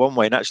might go one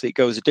way and actually it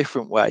goes a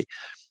different way.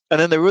 And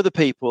then there are other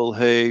people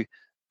who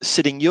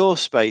sit in your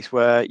space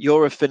where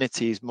your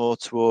affinity is more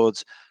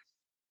towards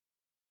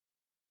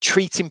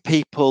treating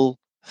people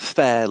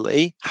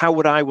fairly. How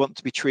would I want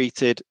to be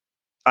treated?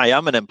 I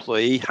am an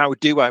employee. How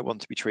do I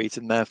want to be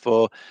treated? And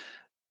therefore,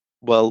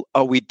 well,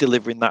 are we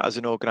delivering that as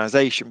an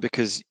organization?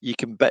 Because you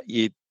can bet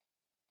your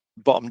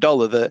bottom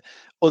dollar that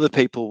other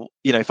people,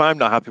 if I'm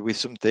not happy with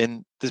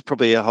something, there's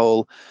probably a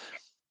whole,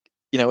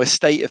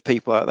 estate of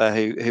people out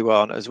there who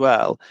aren't as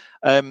well.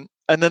 And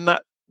then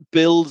that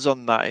builds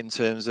on that in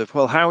terms of,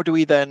 well, how do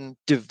we then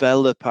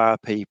develop our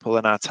people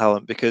and our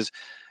talent? Because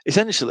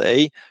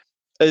essentially,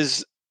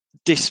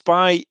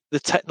 despite the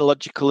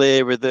technological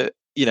era that,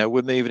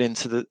 we're moving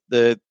into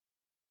the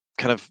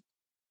kind of,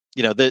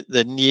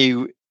 the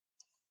new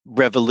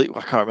revolution.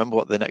 I can't remember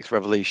what the next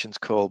revolution's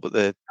called,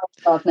 but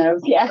God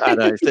knows, yeah. I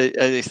know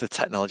it's the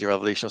technology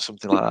revolution or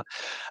something like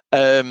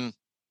that.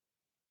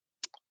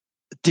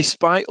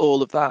 Despite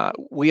all of that,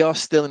 we are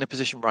still in a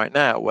position right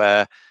now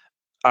where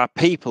our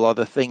people are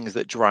the things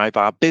that drive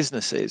our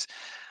businesses.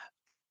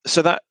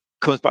 So that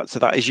comes back to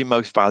that is your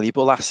most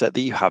valuable asset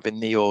that you have in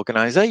the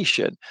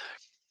organization.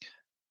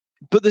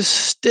 But there's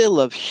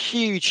still a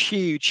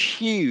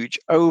huge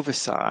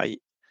oversight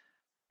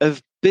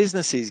of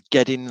businesses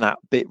getting that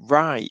bit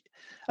right.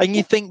 And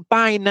you think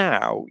by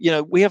now,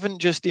 we haven't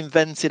just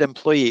invented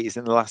employees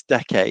in the last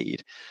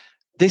decade.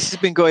 This has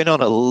been going on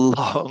a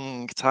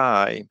long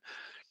time.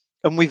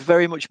 And we've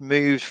very much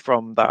moved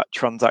from that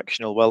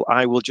transactional, well,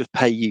 I will just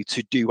pay you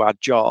to do our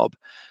job,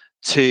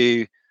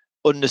 to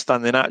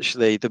understanding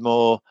actually the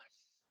more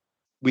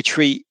we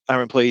treat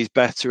our employees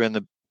better and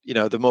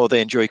the more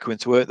they enjoy coming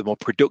to work, the more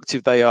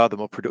productive they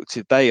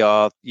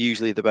are,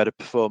 usually the better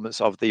performance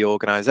of the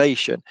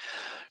organization.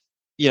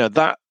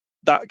 That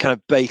kind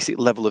of basic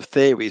level of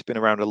theory has been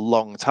around a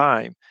long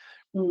time,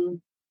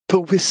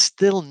 but we're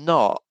still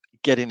not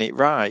getting it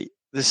right.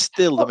 There's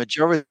still the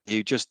majority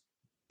who just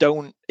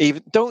don't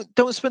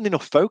spend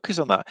enough focus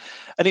on that.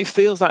 And it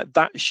feels like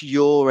that's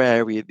your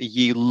area that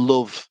you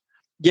love.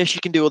 Yes,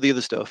 you can do all the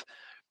other stuff,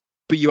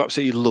 but you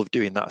absolutely love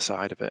doing that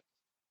side of it.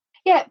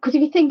 Yeah, because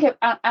if you think of,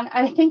 and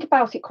I think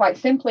about it quite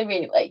simply,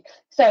 really.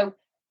 So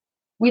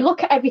we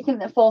look at everything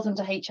that falls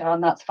under HR,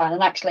 and that's fine.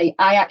 And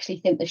I actually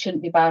think there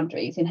shouldn't be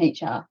boundaries in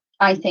HR.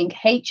 I think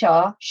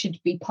HR should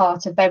be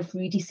part of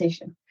every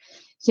decision.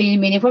 So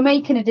if we're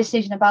making a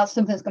decision about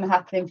something that's going to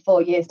happen in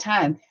 4 years'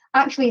 time,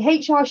 actually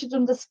HR should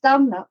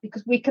understand that,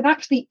 because we can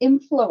actually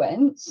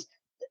influence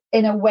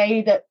in a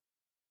way that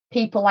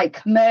people like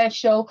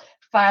commercial,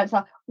 finance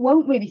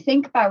won't really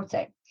think about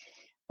it.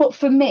 But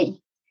for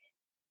me,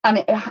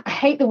 and I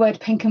hate the word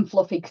pink and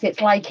fluffy because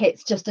it's like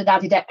it's just an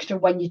added extra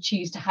when you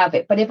choose to have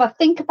it. But if I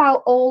think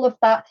about all of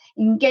that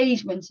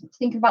engagement,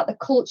 think about the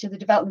culture, the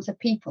development of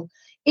people,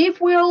 if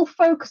we all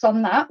focus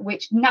on that,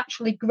 which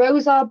naturally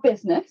grows our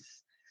business,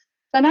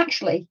 then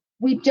actually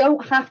we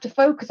don't have to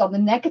focus on the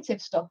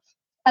negative stuff.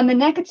 And the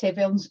negative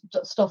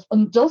stuff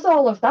undoes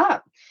all of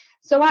that.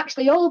 So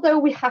actually, although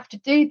we have to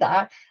do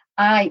that,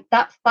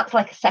 that's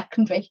like a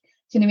secondary.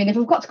 Do you know what I mean? If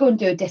we've got to go and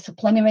do a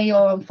disciplinary,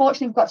 or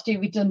unfortunately we've got to do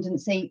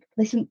redundancy,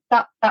 listen,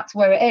 that's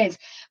where it is.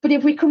 But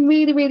if we can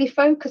really, really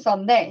focus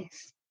on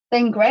this,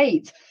 then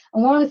great.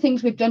 And one of the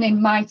things we've done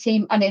in my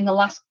team and in the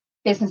last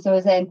business I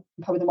was in,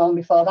 probably the one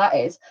before that,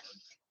 is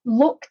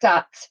looked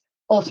at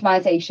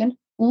automation,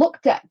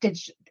 looked at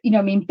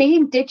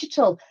being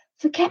digital,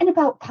 forgetting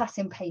about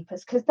passing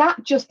papers, because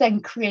that just then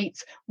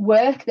creates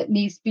work that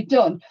needs to be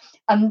done.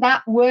 And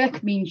that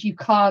work means you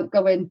can't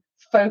go and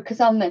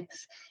focus on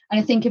this. And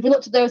I think if we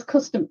looked at those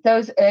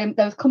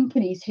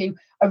companies who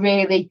are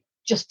really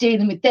just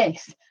dealing with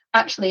this,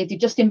 actually, if they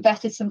just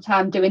invested some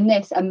time doing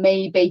this and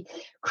maybe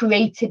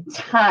created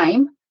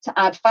time to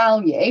add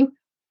value,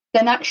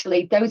 then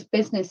actually those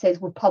businesses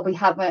would probably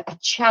have a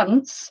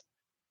chance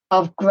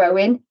of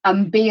growing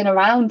and being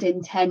around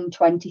in 10,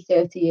 20,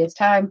 30 years'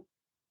 time.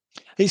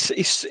 It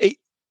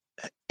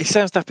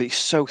sounds daft, but it's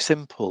so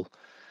simple.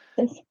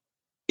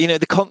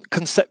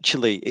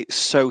 Conceptually, it's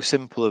so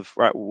simple. Of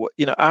right,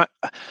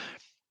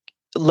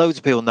 loads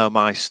of people know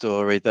my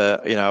story.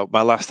 That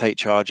my last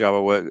HR job, I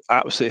worked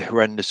absolutely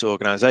horrendous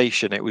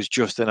organisation. It was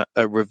just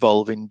a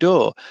revolving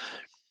door.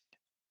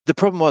 The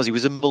problem was he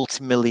was a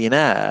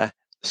multimillionaire,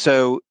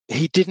 so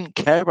he didn't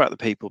care about the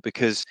people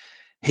because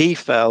he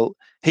felt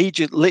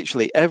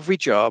literally every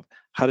job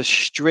had a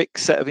strict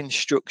set of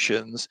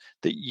instructions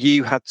that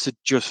you had to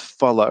just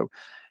follow.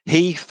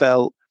 He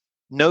felt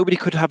nobody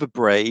could have a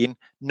brain,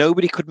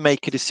 nobody could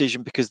make a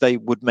decision because they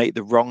would make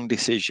the wrong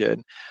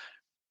decision.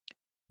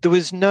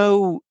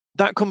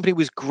 That company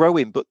was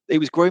growing, but it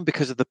was growing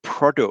because of the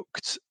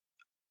product.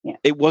 Yeah.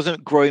 It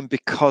wasn't growing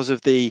because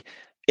of the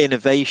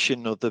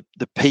innovation or the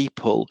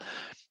people.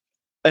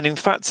 And in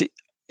fact,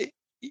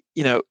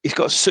 it's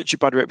got such a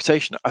bad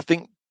reputation. I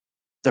think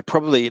they're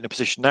probably in a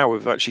position now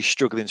of actually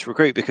struggling to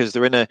recruit because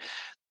they're in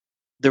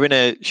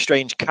a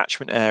strange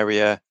catchment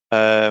area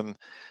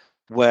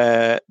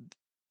where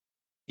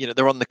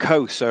they're on the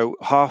coast, so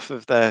half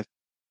of their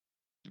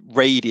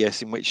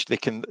radius in which they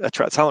can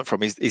attract talent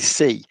from is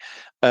sea.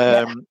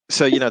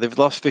 So they've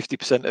lost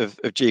 50%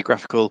 of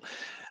geographical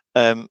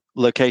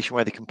location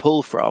where they can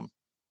pull from,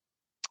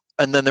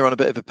 and then they're on a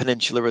bit of a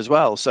peninsula as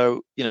well.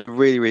 So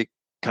really, really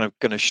kind of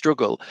going to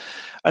struggle,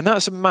 and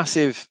that's a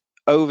massive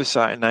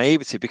oversight and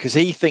naivety because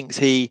he thinks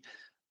he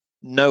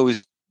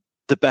knows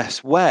the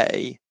best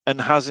way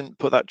and hasn't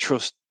put that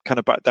trust kind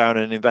of back down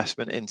and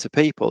investment into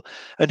people.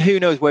 And who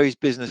knows where his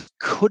business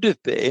could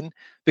have been,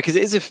 because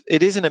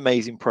it is an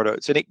amazing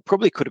product and it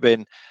probably could have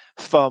been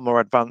far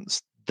more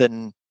advanced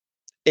than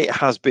it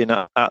has been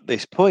at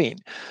this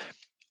point.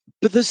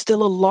 But there's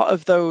still a lot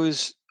of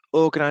those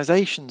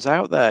organizations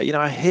out there.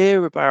 I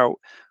hear about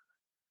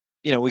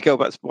we go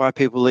back to why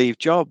people leave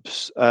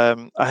jobs.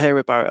 I hear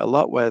about it a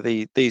lot where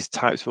these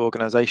types of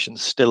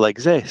organizations still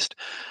exist.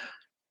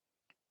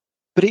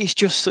 But it's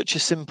just such a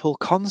simple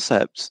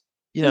concept.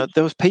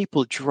 Those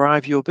people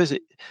drive your business.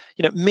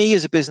 Me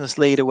as a business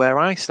leader, where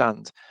I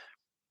stand,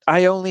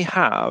 I only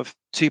have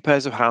 2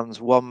 pairs of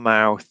hands, 1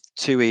 mouth,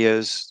 2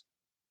 ears,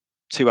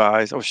 2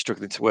 eyes. I was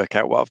struggling to work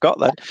out what I've got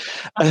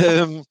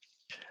then.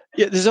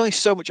 There's only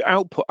so much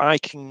output I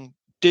can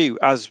do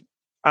as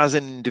an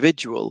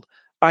individual.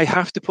 I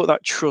have to put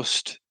that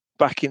trust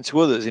back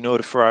into others in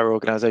order for our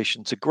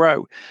organization to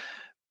grow.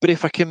 But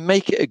if I can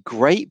make it a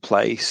great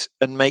place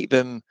and make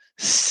them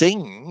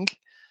sing,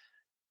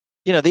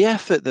 the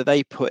effort that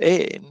they put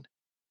in,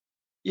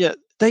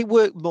 they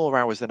work more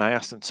hours than I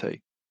ask them to.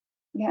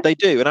 Yeah. They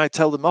do, and I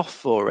tell them off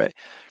for it,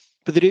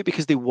 but they do it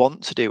because they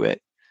want to do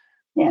it.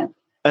 Yeah.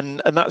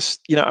 And that's,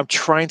 I'm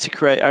trying to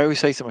create, I always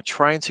say to them, I'm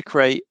trying to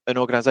create an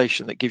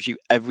organization that gives you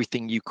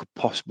everything you could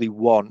possibly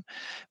want,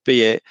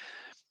 be it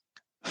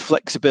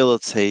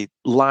flexibility,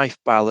 life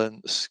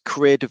balance,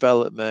 career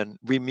development,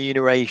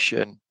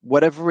 remuneration,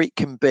 whatever it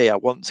can be. I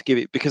want to give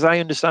it because I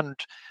understand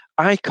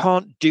I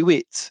can't do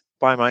it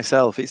by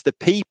myself. It's the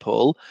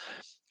people.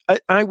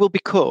 I will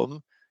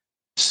become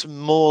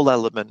small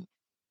element.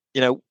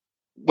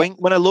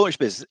 When I launch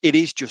business, it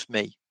is just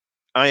me.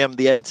 I am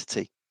the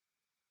entity.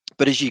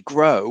 But as you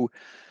grow,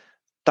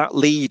 that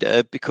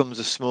leader becomes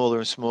a smaller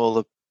and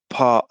smaller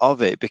part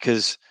of it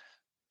because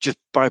just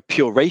by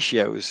pure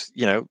ratios,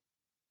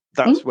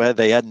 that's where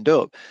they end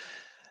up.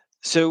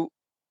 So,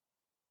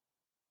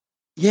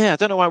 I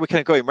don't know why we're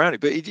kind of going around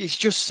it, but it's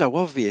just so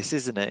obvious,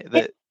 isn't it?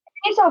 That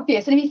it's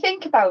obvious. And if you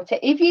think about it,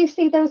 if you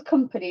see those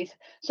companies,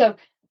 so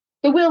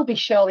there will be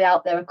surely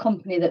out there a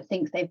company that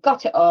thinks they've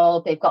got it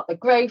all, they've got the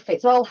growth,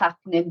 it's all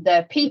happening,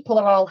 their people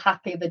are all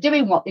happy, they're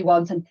doing what they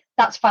want, and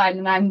that's fine.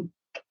 And I'm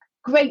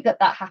great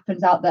that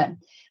happens out there.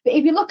 But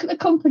if you look at the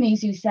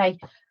companies who say,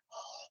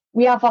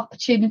 we have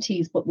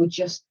opportunities, but we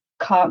just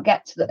can't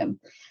get to them.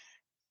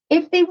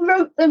 If they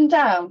wrote them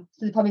down,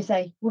 so they probably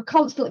say, we're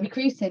constantly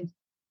recruiting.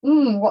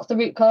 What's the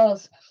root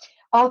cause?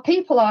 Our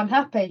people aren't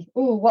happy.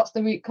 What's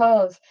the root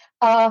cause?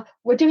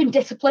 We're doing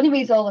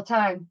disciplinaries all the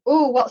time.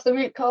 What's the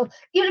root cause?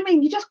 You know what I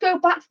mean? You just go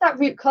back to that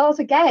root cause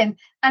again,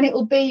 and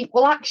it'll be,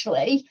 well,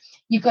 actually,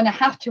 you're going to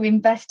have to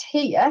invest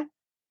here.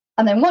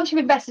 And then once you've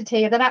invested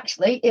here, then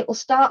actually it will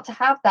start to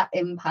have that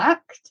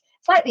impact.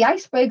 It's like the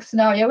iceberg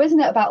scenario, isn't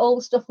it? About all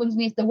the stuff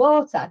underneath the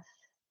water.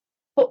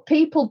 But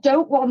people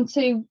don't want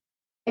to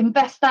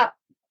invest that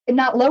in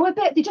that lower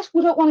bit. They just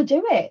don't want to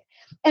do it.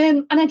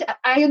 And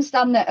I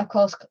understand that, of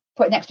course,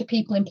 putting extra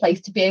people in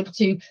place to be able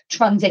to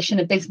transition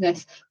a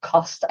business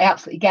costs. I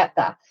absolutely get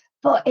that.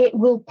 But it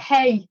will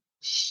pay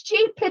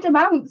stupid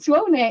amounts,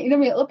 won't it? You know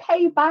what I mean? It'll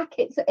pay back.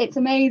 It's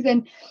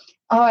amazing.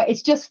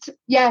 It's just,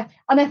 yeah.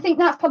 And I think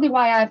that's probably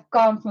why I've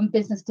gone from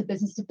business to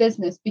business to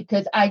business,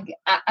 because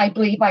I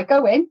believe I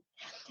go in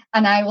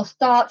and I will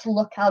start to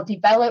look, I'll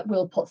develop,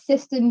 we'll put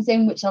systems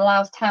in which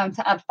allows time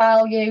to add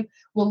value.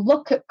 We'll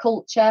look at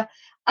culture,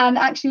 and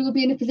actually we'll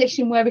be in a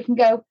position where we can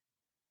go,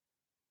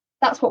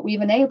 that's what we've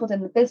enabled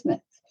in the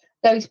business.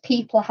 Those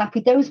people are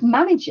happy. Those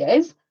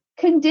managers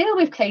can deal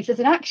with cases,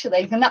 and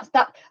actually, and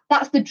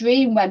that's the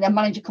dream when a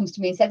manager comes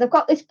to me and says, I've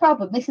got this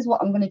problem. This is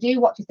what I'm going to do.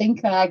 What do you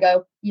think? And I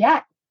go,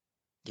 yeah.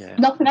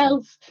 Nothing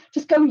else.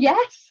 Just go,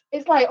 yes.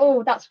 It's like,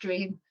 oh, that's a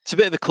dream. It's a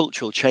bit of a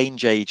cultural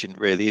change agent,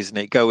 really, isn't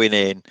it? Going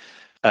in,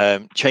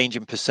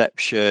 changing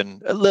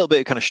perception, a little bit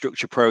of kind of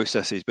structure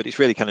processes, but it's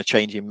really kind of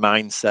changing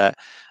mindset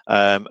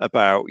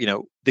about,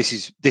 this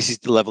is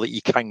the level that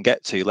you can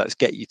get to. Let's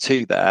get you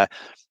to there.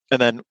 And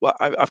then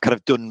I've kind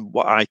of done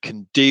what I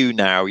can do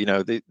now.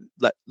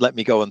 Let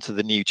me go on to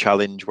the new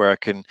challenge where I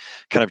can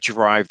kind of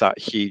drive that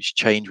huge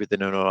change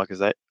within an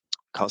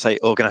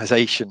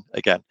organization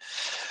again.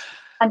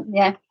 And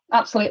yeah,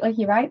 absolutely,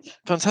 you're right.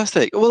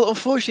 Fantastic. Well,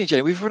 unfortunately,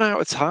 Jenny, we've run out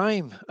of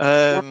time.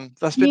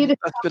 That's been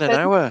an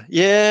hour.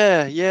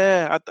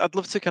 Yeah. I'd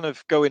love to kind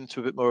of go into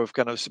a bit more of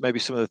kind of maybe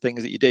some of the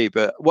things that you do,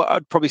 but what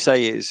I'd probably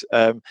say is,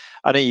 I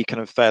know you're kind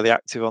of fairly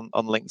active on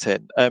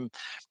LinkedIn.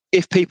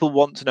 If people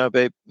want to know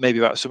maybe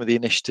about some of the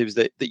initiatives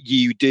that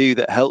you do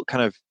that help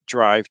kind of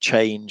drive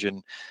change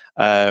and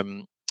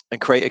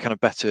create a kind of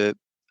better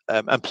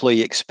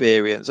employee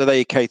experience, are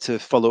they okay to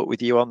follow up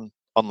with you on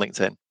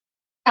LinkedIn?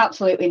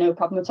 Absolutely, no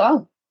problem at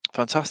all.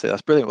 Fantastic.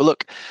 That's brilliant. Well,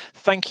 look,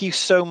 thank you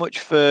so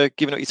much for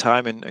giving up your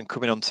time and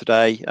coming on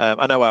today.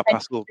 I know our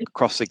paths will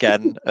cross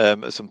again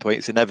at some point.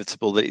 It's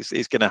inevitable that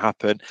it's going to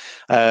happen.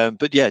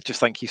 But yeah,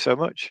 just thank you so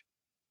much.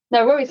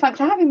 No worries. Thanks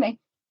for having me.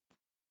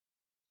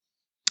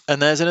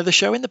 And there's another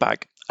show in the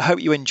bag. I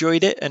hope you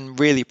enjoyed it and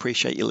really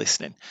appreciate you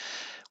listening.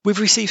 We've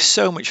received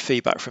so much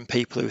feedback from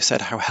people who have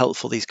said how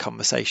helpful these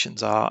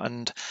conversations are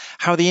and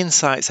how the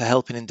insights are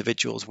helping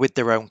individuals with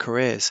their own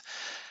careers.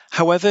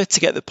 However, to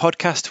get the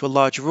podcast to a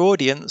larger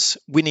audience,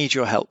 we need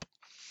your help.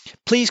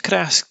 Please could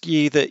I ask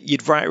you that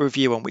you'd write a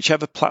review on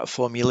whichever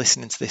platform you're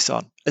listening to this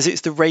on, as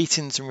it's the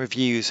ratings and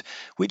reviews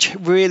which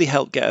really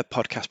help get a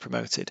podcast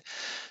promoted.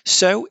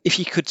 So if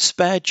you could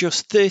spare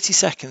just 30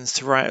 seconds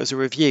to write us a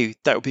review,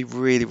 that would be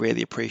really,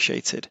 really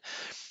appreciated.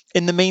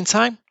 In the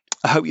meantime,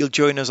 I hope you'll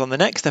join us on the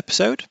next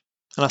episode,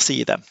 and I'll see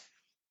you then.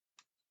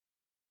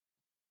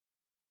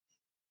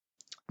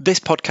 This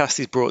podcast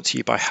is brought to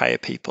you by Hire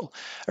People,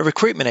 a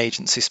recruitment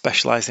agency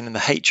specialising in the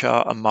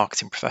HR and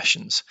marketing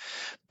professions.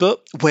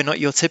 But we're not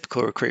your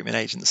typical recruitment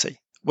agency.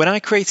 When I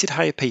created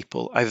Hire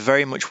People, I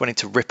very much wanted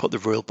to rip up the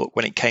rule book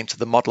when it came to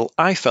the model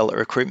I felt a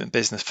recruitment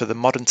business for the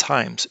modern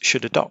times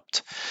should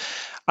adopt.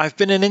 I've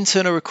been an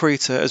internal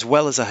recruiter as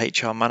well as a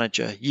HR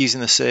manager using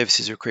the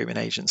services recruitment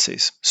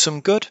agencies.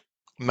 Some good,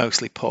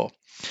 mostly poor.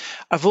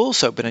 I've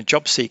also been a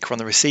job seeker on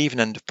the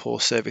receiving end of poor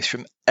service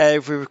from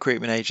every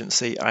recruitment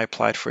agency I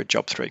applied for a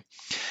job through.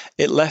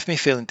 It left me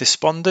feeling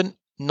despondent,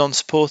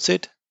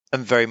 non-supported,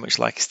 and very much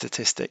like a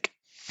statistic.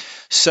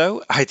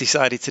 So I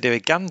decided to do a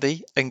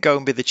Gandhi and go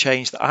and be the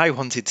change that I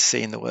wanted to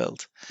see in the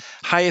world.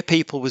 Hire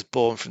People was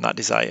born from that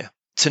desire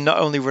to not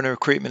only run a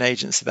recruitment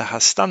agency that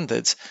has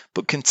standards,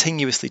 but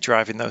continuously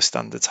driving those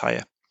standards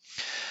higher.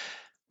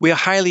 We are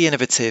highly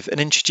innovative and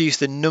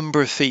introduced a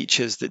number of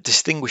features that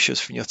distinguish us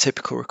from your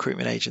typical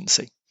recruitment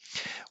agency.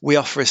 We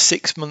offer a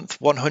 6-month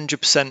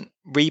 100%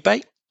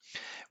 rebate.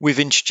 We've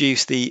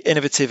introduced the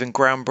innovative and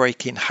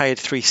groundbreaking Hired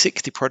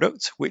 360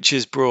 product, which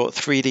has brought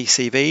 3D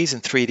CVs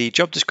and 3D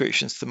job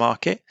descriptions to the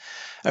market.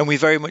 And we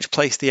very much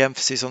place the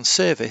emphasis on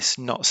service,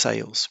 not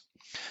sales.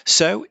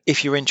 So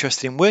if you're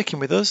interested in working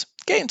with us,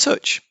 get in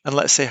touch and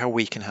let's see how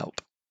we can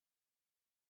help.